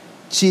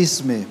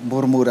 chisme,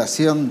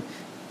 murmuración,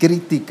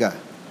 crítica,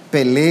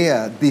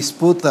 pelea,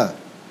 disputa.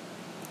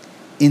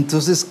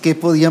 Entonces, ¿qué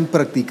podían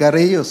practicar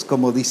ellos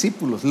como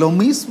discípulos? Lo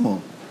mismo.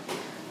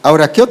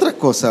 Ahora, ¿qué otra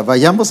cosa?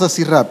 Vayamos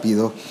así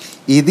rápido.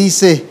 Y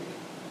dice,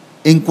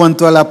 en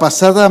cuanto a la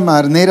pasada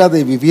manera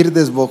de vivir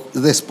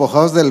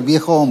despojados del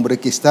viejo hombre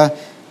que está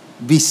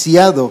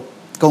viciado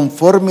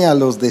conforme a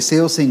los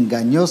deseos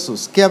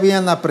engañosos. ¿Qué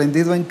habían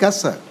aprendido en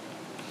casa?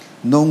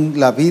 No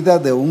la vida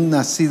de un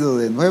nacido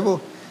de nuevo,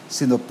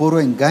 sino puro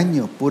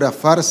engaño, pura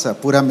farsa,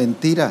 pura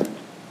mentira.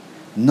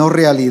 No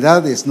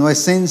realidades, no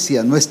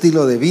esencia, no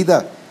estilo de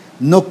vida,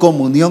 no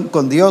comunión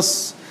con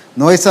Dios,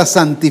 no esa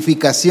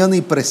santificación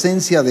y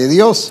presencia de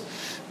Dios.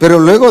 Pero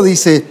luego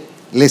dice,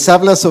 les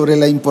habla sobre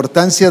la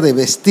importancia de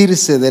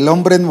vestirse del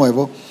hombre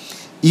nuevo,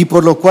 y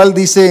por lo cual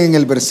dice en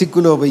el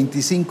versículo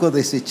 25,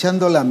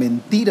 desechando la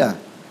mentira.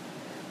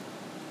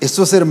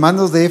 Estos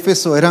hermanos de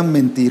Éfeso eran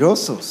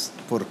mentirosos,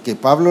 porque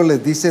Pablo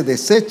les dice,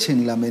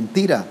 desechen la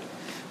mentira.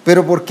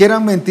 ¿Pero por qué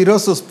eran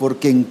mentirosos?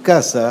 Porque en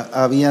casa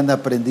habían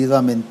aprendido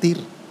a mentir.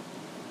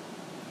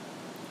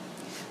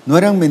 No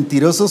eran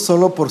mentirosos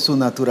solo por su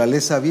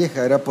naturaleza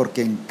vieja, era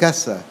porque en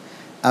casa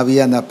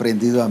habían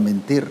aprendido a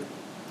mentir.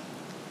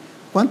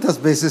 ¿Cuántas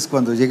veces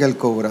cuando llega el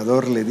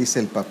cobrador le dice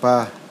el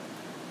papá,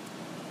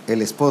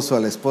 el esposo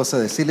a la esposa,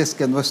 decirles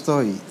que no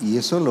estoy? Y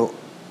eso lo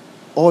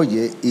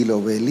oye y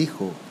lo ve el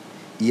hijo,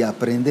 y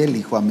aprende el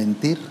hijo a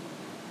mentir.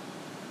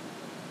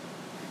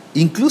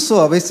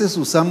 Incluso a veces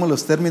usamos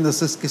los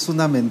términos, es que es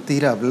una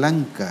mentira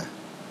blanca.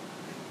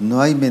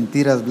 No hay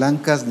mentiras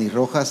blancas, ni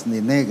rojas,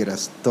 ni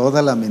negras.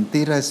 Toda la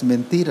mentira es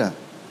mentira,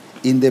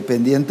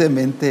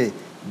 independientemente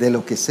de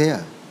lo que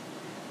sea.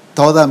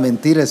 Toda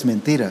mentira es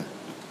mentira.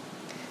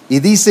 Y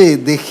dice,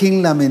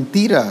 dejen la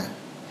mentira.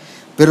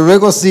 Pero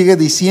luego sigue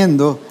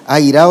diciendo,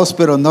 airaos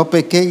pero no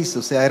pequéis.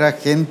 O sea, era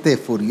gente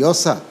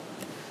furiosa,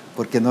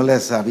 porque no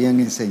les habían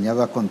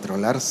enseñado a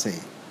controlarse.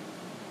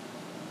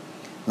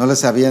 No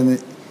les habían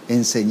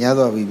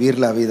enseñado a vivir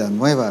la vida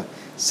nueva,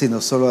 sino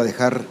solo a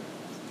dejar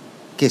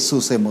que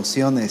sus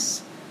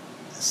emociones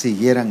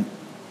siguieran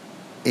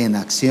en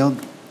acción.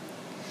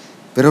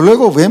 Pero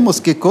luego vemos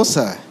qué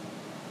cosa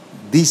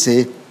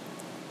dice,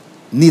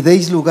 ni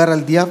deis lugar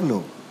al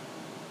diablo.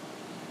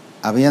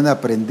 Habían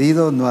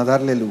aprendido no a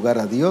darle lugar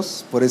a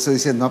Dios, por eso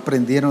dice, no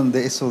aprendieron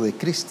de eso de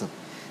Cristo,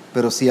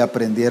 pero sí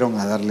aprendieron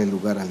a darle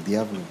lugar al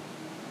diablo.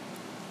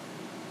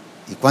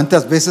 ¿Y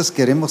cuántas veces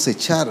queremos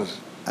echar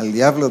al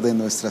diablo de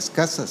nuestras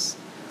casas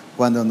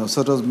cuando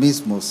nosotros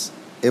mismos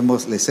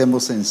les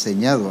hemos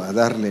enseñado a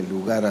darle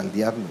lugar al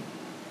diablo?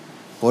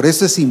 Por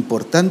eso es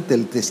importante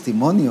el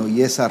testimonio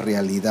y esa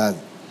realidad.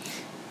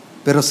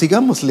 Pero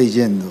sigamos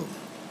leyendo.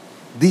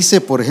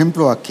 Dice, por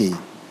ejemplo, aquí,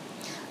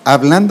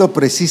 hablando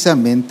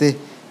precisamente,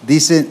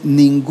 dice,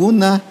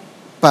 ninguna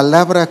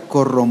palabra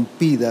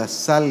corrompida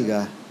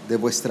salga de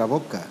vuestra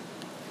boca.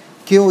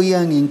 ¿Qué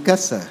oían en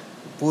casa?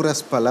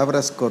 Puras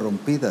palabras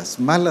corrompidas,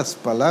 malas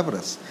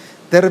palabras,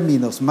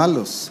 términos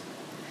malos,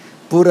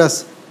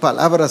 puras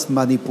palabras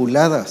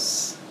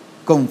manipuladas,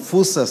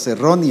 confusas,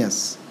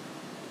 erróneas.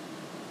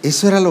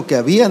 Eso era lo que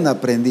habían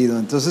aprendido.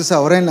 Entonces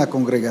ahora en la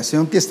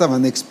congregación que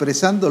estaban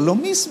expresando lo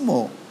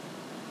mismo.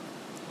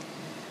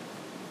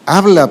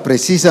 Habla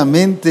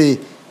precisamente,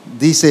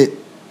 dice,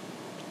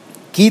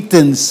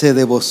 quítense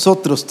de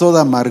vosotros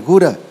toda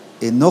amargura,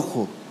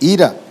 enojo,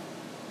 ira,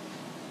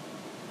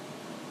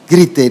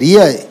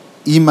 gritería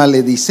y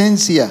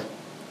maledicencia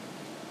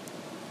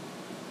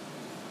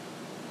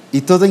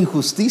y toda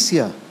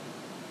injusticia.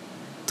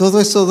 Todo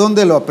eso,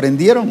 ¿dónde lo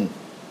aprendieron?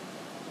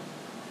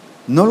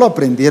 No lo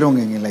aprendieron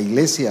en la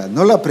iglesia,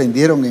 no lo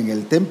aprendieron en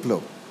el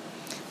templo,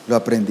 lo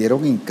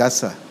aprendieron en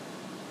casa.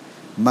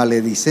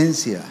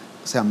 Maledicencia,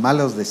 o sea,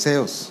 malos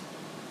deseos.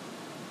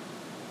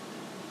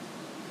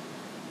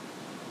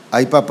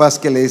 Hay papás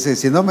que le dicen,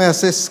 si no me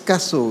haces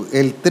caso,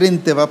 el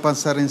tren te va a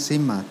pasar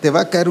encima, te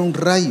va a caer un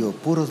rayo,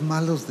 puros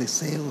malos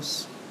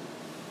deseos.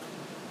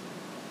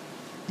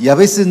 Y a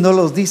veces no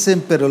los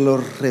dicen, pero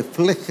los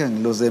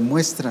reflejan, los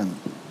demuestran.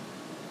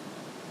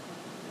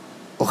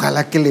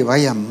 Ojalá que le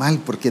vaya mal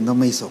porque no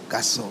me hizo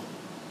caso.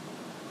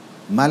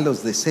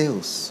 Malos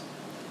deseos.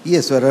 Y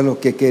eso era lo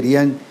que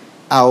querían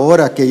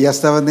ahora que ya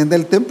estaban en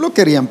el templo,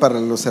 querían para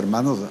los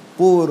hermanos,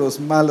 puros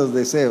malos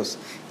deseos.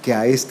 Que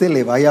a este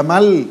le vaya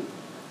mal.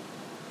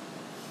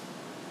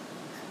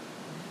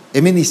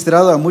 He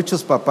ministrado a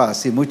muchos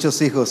papás y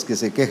muchos hijos que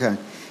se quejan.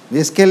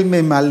 Es que él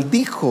me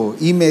maldijo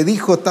y me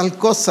dijo tal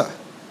cosa,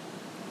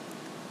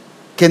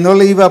 que no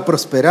le iba a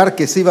prosperar,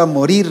 que se iba a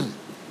morir,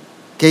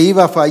 que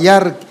iba a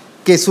fallar,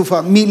 que su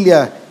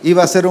familia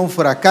iba a ser un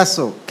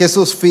fracaso, que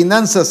sus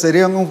finanzas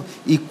serían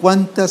 ¿Y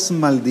cuántas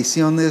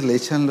maldiciones le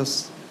echan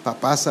los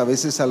papás a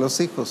veces a los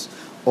hijos?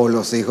 O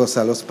los hijos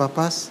a los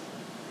papás.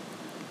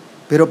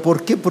 ¿Pero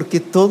por qué? Porque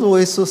todo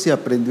eso se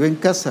aprendió en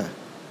casa.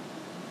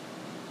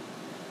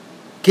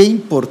 Qué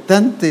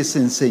importante es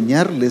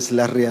enseñarles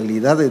la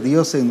realidad de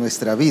Dios en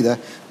nuestra vida,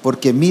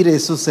 porque mire,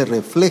 eso se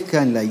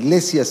refleja en la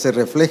iglesia, se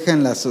refleja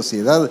en la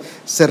sociedad,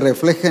 se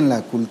refleja en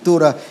la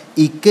cultura.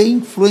 ¿Y qué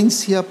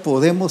influencia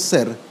podemos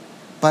ser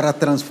para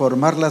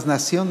transformar las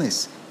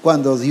naciones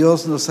cuando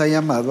Dios nos ha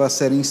llamado a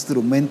ser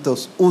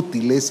instrumentos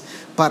útiles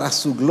para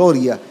su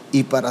gloria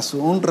y para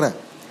su honra?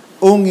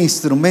 Un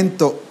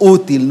instrumento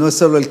útil no es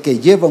solo el que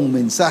lleva un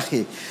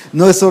mensaje,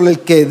 no es solo el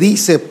que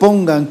dice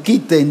pongan,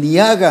 quiten y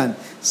hagan,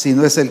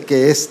 sino es el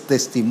que es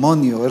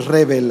testimonio, es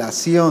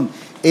revelación,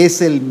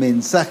 es el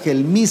mensaje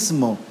el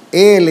mismo.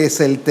 Él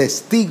es el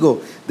testigo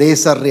de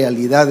esa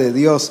realidad de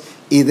Dios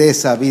y de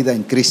esa vida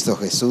en Cristo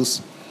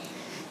Jesús.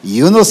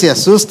 Y uno se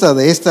asusta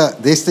de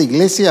esta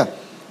iglesia.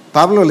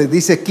 Pablo les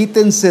dice,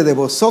 quítense de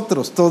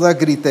vosotros toda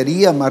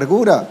gritería,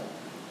 amargura.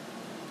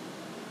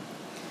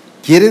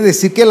 Quiere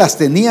decir que las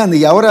tenían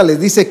y ahora les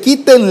dice,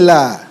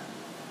 quítenla.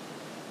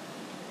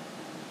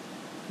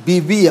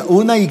 Vivía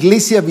una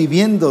iglesia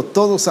viviendo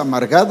todos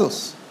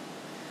amargados,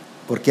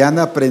 porque han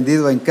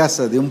aprendido en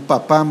casa de un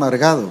papá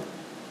amargado,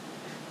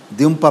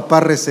 de un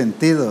papá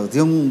resentido,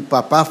 de un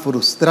papá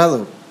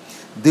frustrado,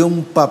 de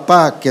un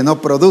papá que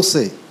no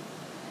produce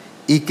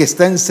y que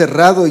está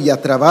encerrado y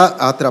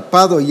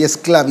atrapado y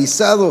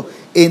esclavizado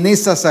en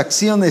esas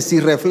acciones y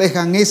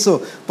reflejan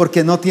eso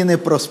porque no tiene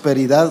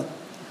prosperidad.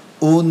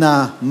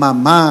 Una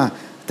mamá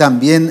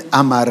también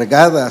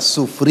amargada,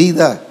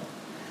 sufrida,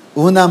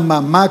 una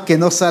mamá que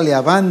no sale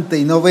avante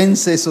y no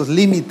vence esos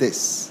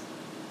límites.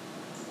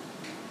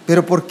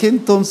 Pero ¿por qué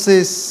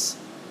entonces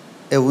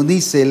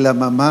Eunice, la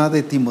mamá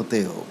de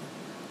Timoteo,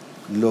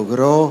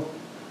 logró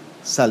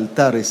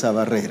saltar esa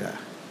barrera?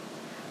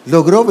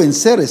 Logró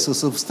vencer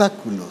esos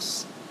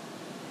obstáculos.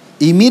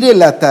 Y mire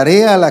la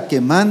tarea a la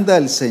que manda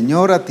el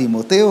Señor a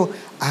Timoteo,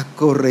 a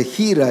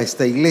corregir a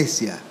esta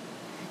iglesia.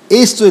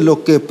 Esto es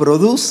lo que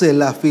produce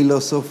la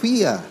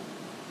filosofía.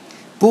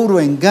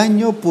 Puro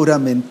engaño, pura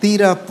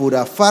mentira,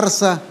 pura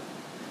farsa,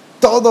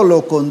 todo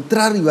lo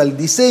contrario al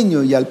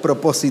diseño y al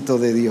propósito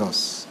de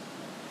Dios.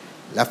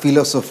 La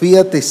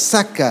filosofía te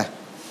saca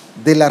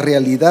de la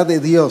realidad de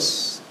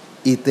Dios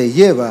y te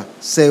lleva,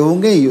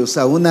 según ellos,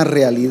 a una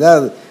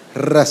realidad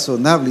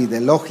razonable y de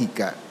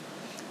lógica.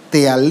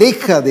 Te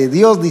aleja de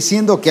Dios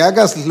diciendo que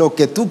hagas lo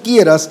que tú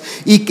quieras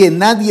y que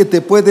nadie te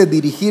puede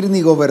dirigir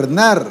ni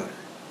gobernar.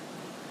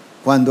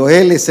 Cuando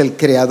Él es el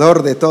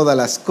creador de todas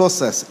las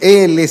cosas,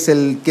 Él es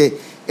el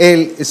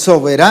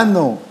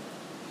soberano,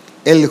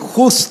 el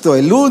justo,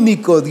 el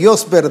único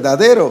Dios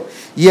verdadero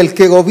y el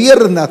que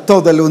gobierna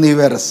todo el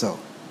universo.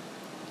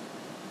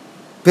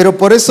 Pero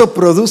por eso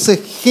produce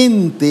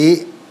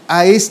gente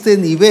a este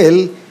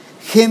nivel,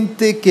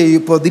 gente que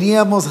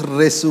podríamos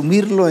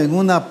resumirlo en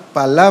una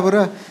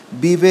palabra,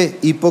 vive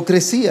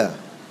hipocresía.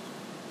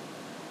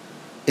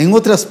 En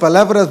otras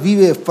palabras,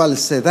 vive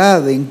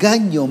falsedad,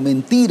 engaño,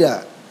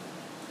 mentira.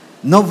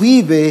 No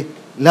vive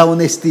la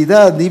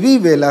honestidad ni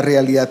vive la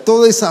realidad,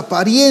 todo es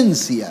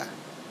apariencia.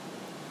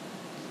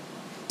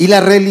 Y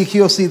la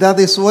religiosidad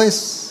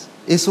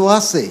eso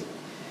hace.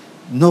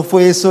 ¿No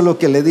fue eso lo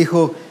que le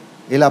dijo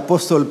el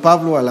apóstol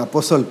Pablo al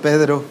apóstol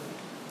Pedro?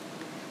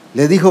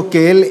 Le dijo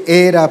que él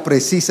era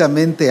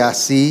precisamente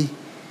así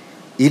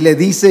y le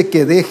dice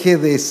que deje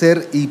de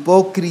ser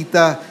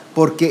hipócrita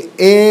porque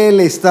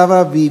él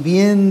estaba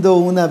viviendo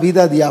una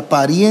vida de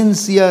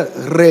apariencia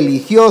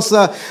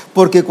religiosa,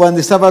 porque cuando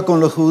estaba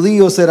con los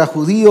judíos era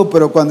judío,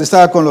 pero cuando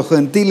estaba con los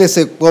gentiles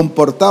se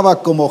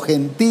comportaba como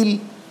gentil.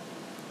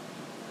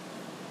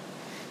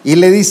 Y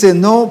le dice,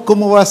 no,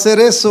 ¿cómo va a ser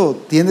eso?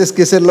 Tienes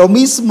que ser lo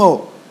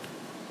mismo.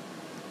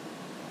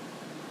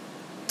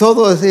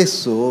 Todo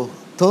eso,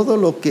 todo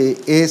lo que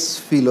es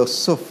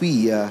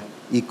filosofía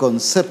y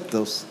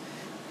conceptos,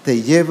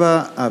 te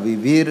lleva a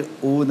vivir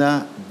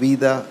una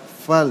vida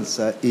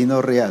falsa y no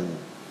real.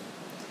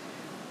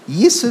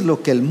 Y eso es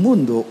lo que el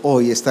mundo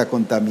hoy está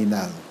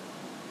contaminado.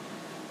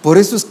 Por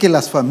eso es que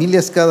las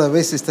familias cada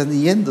vez están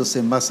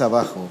yéndose más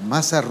abajo,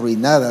 más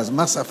arruinadas,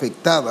 más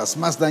afectadas,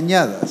 más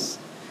dañadas.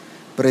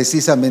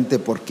 Precisamente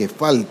porque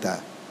falta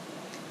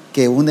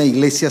que una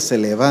iglesia se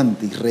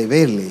levante y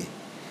revele.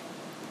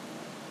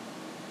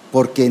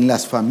 Porque en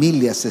las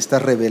familias se está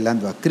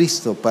revelando a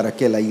Cristo para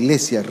que la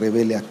iglesia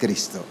revele a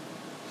Cristo.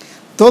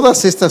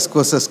 Todas estas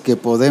cosas que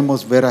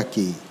podemos ver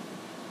aquí.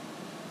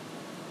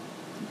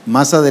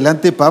 Más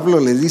adelante Pablo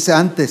les dice,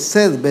 antes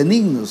sed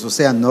benignos, o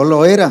sea, no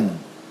lo eran.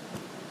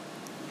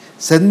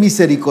 Sed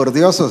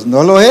misericordiosos,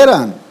 no lo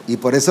eran. Y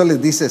por eso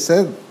les dice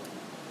sed.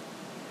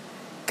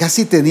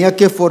 Casi tenía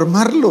que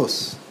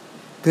formarlos.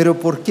 ¿Pero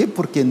por qué?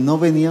 Porque no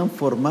venían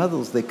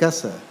formados de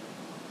casa.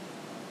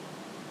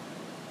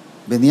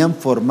 Venían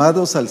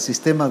formados al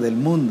sistema del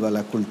mundo, a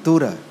la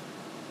cultura.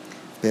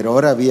 Pero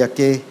ahora había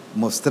que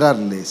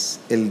mostrarles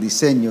el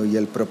diseño y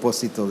el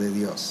propósito de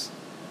Dios.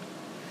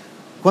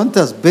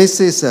 ¿Cuántas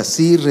veces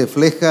así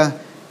refleja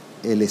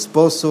el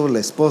esposo, la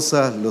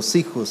esposa, los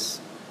hijos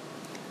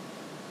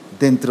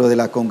dentro de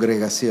la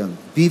congregación?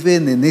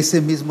 Viven en ese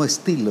mismo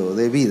estilo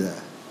de vida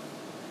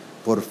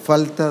por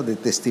falta de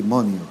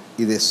testimonio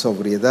y de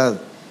sobriedad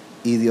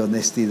y de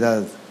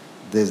honestidad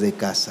desde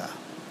casa.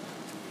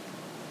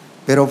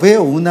 Pero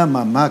veo una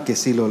mamá que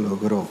sí lo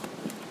logró.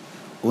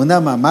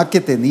 Una mamá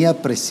que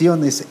tenía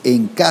presiones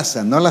en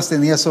casa, no las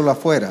tenía solo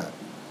afuera.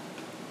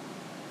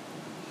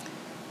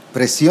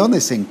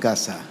 Presiones en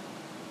casa.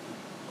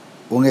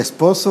 Un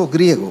esposo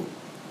griego,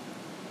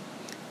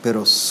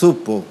 pero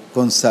supo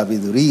con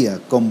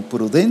sabiduría, con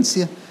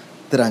prudencia,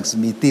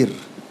 transmitir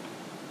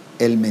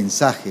el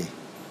mensaje.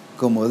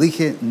 Como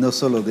dije, no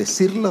solo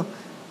decirlo,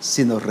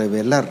 sino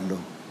revelarlo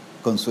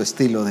con su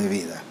estilo de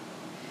vida.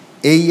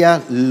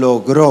 Ella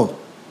logró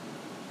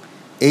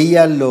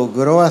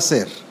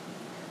hacer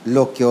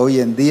lo que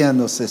hoy en día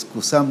nos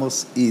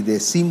excusamos y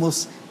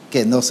decimos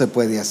que no se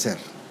puede hacer.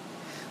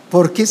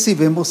 ¿Por qué si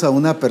vemos a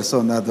una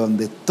persona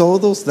donde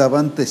todos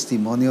daban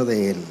testimonio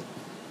de él?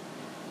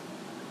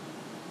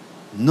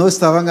 No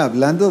estaban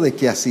hablando de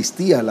que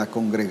asistía a la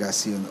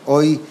congregación.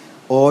 Hoy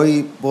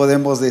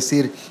podemos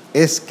decir,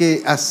 es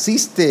que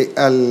asiste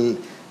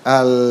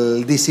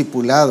al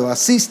discipulado,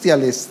 asiste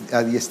al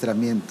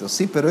adiestramiento.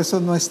 Sí, pero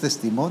eso no es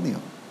testimonio.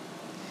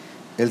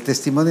 El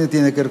testimonio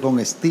tiene que ver con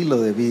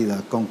estilo de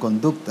vida, con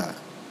conducta.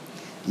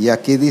 Y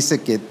aquí dice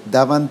que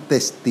daban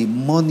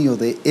testimonio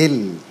de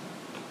él,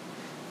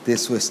 de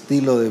su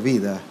estilo de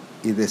vida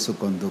y de su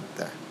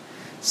conducta.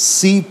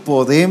 Sí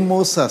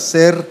podemos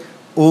hacer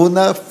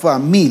una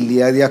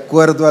familia de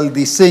acuerdo al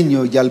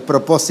diseño y al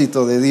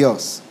propósito de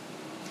Dios.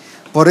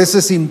 Por eso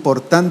es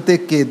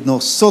importante que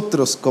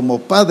nosotros como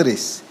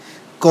padres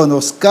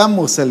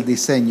conozcamos el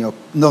diseño,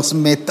 nos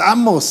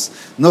metamos,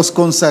 nos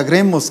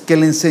consagremos, que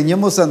le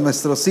enseñemos a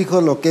nuestros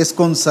hijos lo que es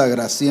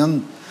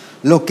consagración,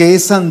 lo que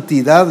es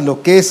santidad,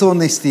 lo que es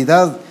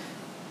honestidad,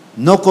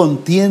 no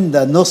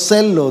contienda, no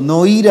celo,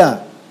 no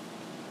ira.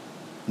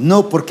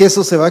 No, porque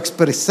eso se va a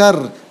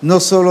expresar no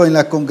solo en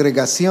la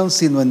congregación,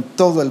 sino en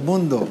todo el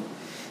mundo.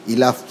 Y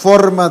la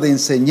forma de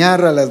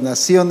enseñar a las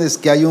naciones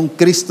que hay un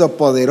Cristo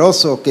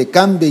poderoso que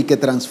cambia y que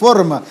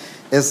transforma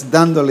es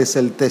dándoles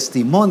el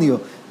testimonio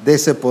de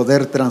ese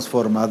poder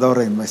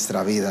transformador en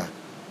nuestra vida.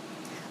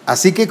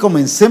 Así que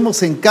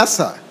comencemos en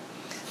casa.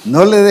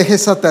 No le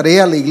dejes esa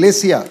tarea a la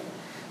iglesia,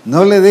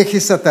 no le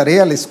dejes esa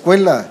tarea a la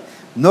escuela,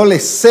 no le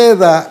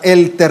ceda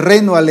el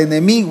terreno al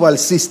enemigo, al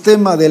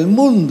sistema del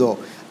mundo,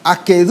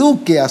 a que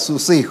eduque a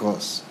sus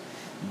hijos.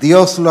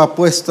 Dios lo ha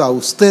puesto a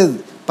usted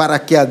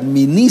para que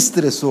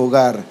administre su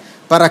hogar,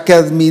 para que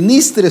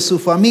administre su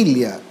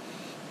familia.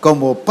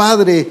 Como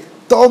padre,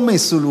 tome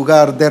su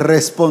lugar de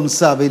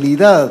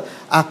responsabilidad,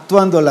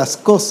 actuando las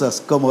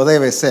cosas como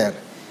debe ser.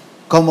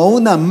 Como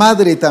una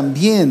madre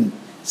también,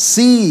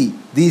 sí,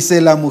 dice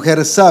la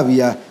mujer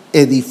sabia,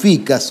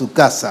 edifica su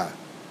casa.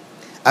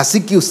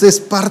 Así que usted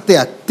es parte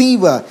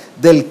activa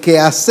del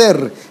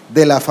quehacer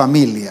de la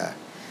familia.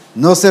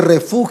 No se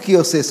refugie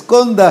o se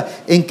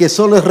esconda en que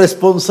solo es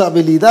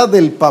responsabilidad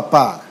del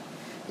papá.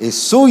 Es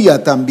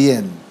suya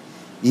también.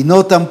 Y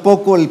no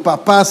tampoco el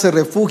papá se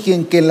refugie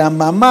en que la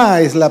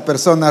mamá es la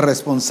persona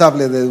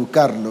responsable de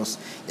educarlos.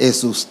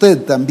 Es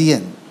usted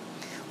también.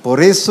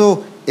 Por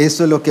eso es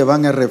lo que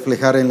van a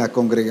reflejar en la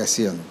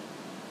congregación.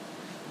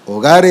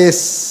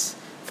 Hogares,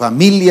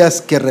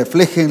 familias que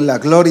reflejen la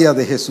gloria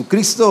de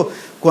Jesucristo.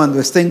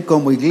 Cuando estén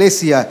como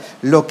iglesia,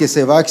 lo que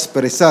se va a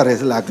expresar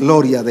es la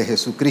gloria de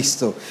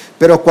Jesucristo.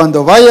 Pero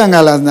cuando vayan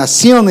a las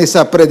naciones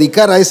a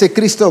predicar a ese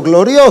Cristo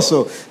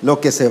glorioso, lo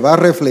que se va a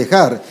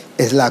reflejar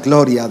es la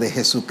gloria de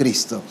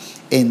Jesucristo.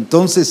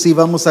 Entonces sí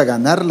vamos a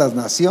ganar las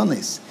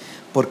naciones,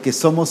 porque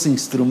somos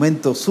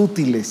instrumentos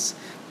útiles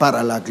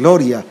para la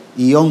gloria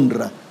y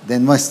honra de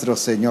nuestro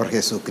Señor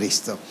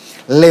Jesucristo.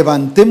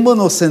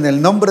 Levantémonos en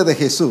el nombre de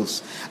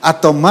Jesús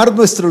a tomar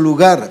nuestro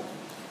lugar,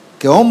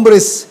 que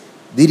hombres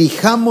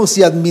dirijamos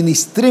y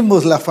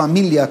administremos la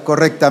familia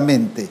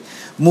correctamente.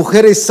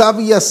 Mujeres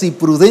sabias y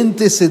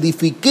prudentes,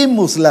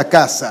 edifiquemos la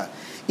casa.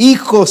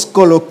 Hijos,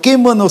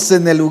 coloquémonos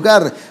en el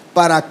lugar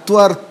para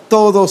actuar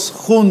todos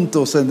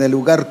juntos en el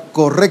lugar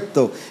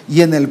correcto y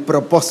en el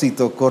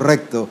propósito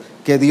correcto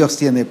que Dios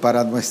tiene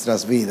para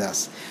nuestras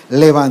vidas.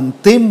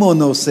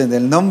 Levantémonos en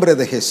el nombre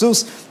de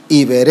Jesús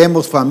y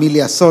veremos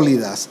familias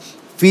sólidas,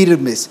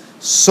 firmes,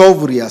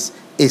 sobrias,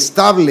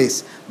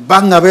 estables.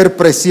 Van a haber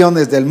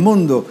presiones del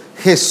mundo.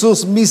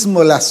 Jesús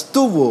mismo las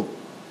tuvo.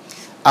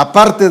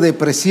 Aparte de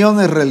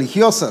presiones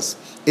religiosas,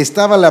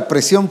 estaba la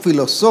presión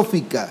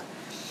filosófica,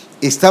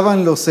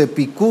 estaban los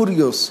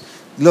epicúreos,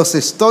 los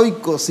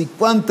estoicos y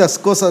cuantas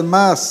cosas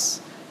más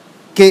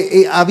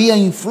que había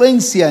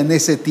influencia en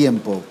ese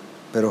tiempo.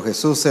 Pero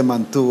Jesús se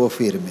mantuvo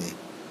firme,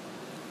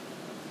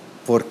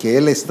 porque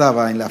Él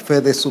estaba en la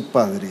fe de su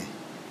Padre.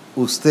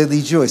 Usted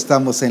y yo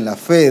estamos en la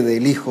fe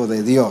del Hijo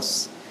de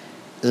Dios.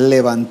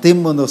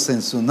 Levantémonos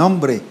en su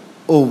nombre,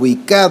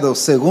 ubicados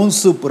según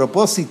su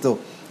propósito,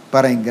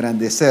 para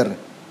engrandecer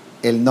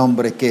el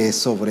nombre que es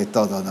sobre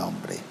todo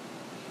nombre.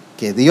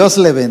 Que Dios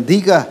le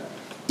bendiga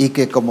y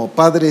que como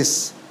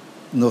padres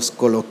nos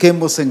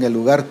coloquemos en el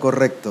lugar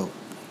correcto,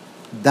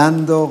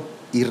 dando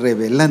y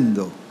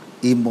revelando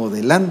y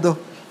modelando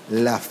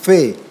la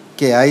fe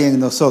que hay en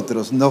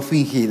nosotros, no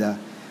fingida,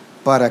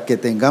 para que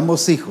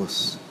tengamos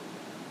hijos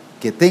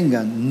que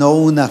tengan no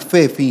una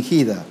fe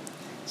fingida,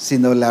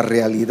 sino la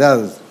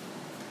realidad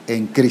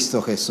en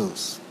Cristo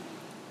Jesús.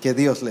 Que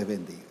Dios les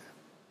bendiga.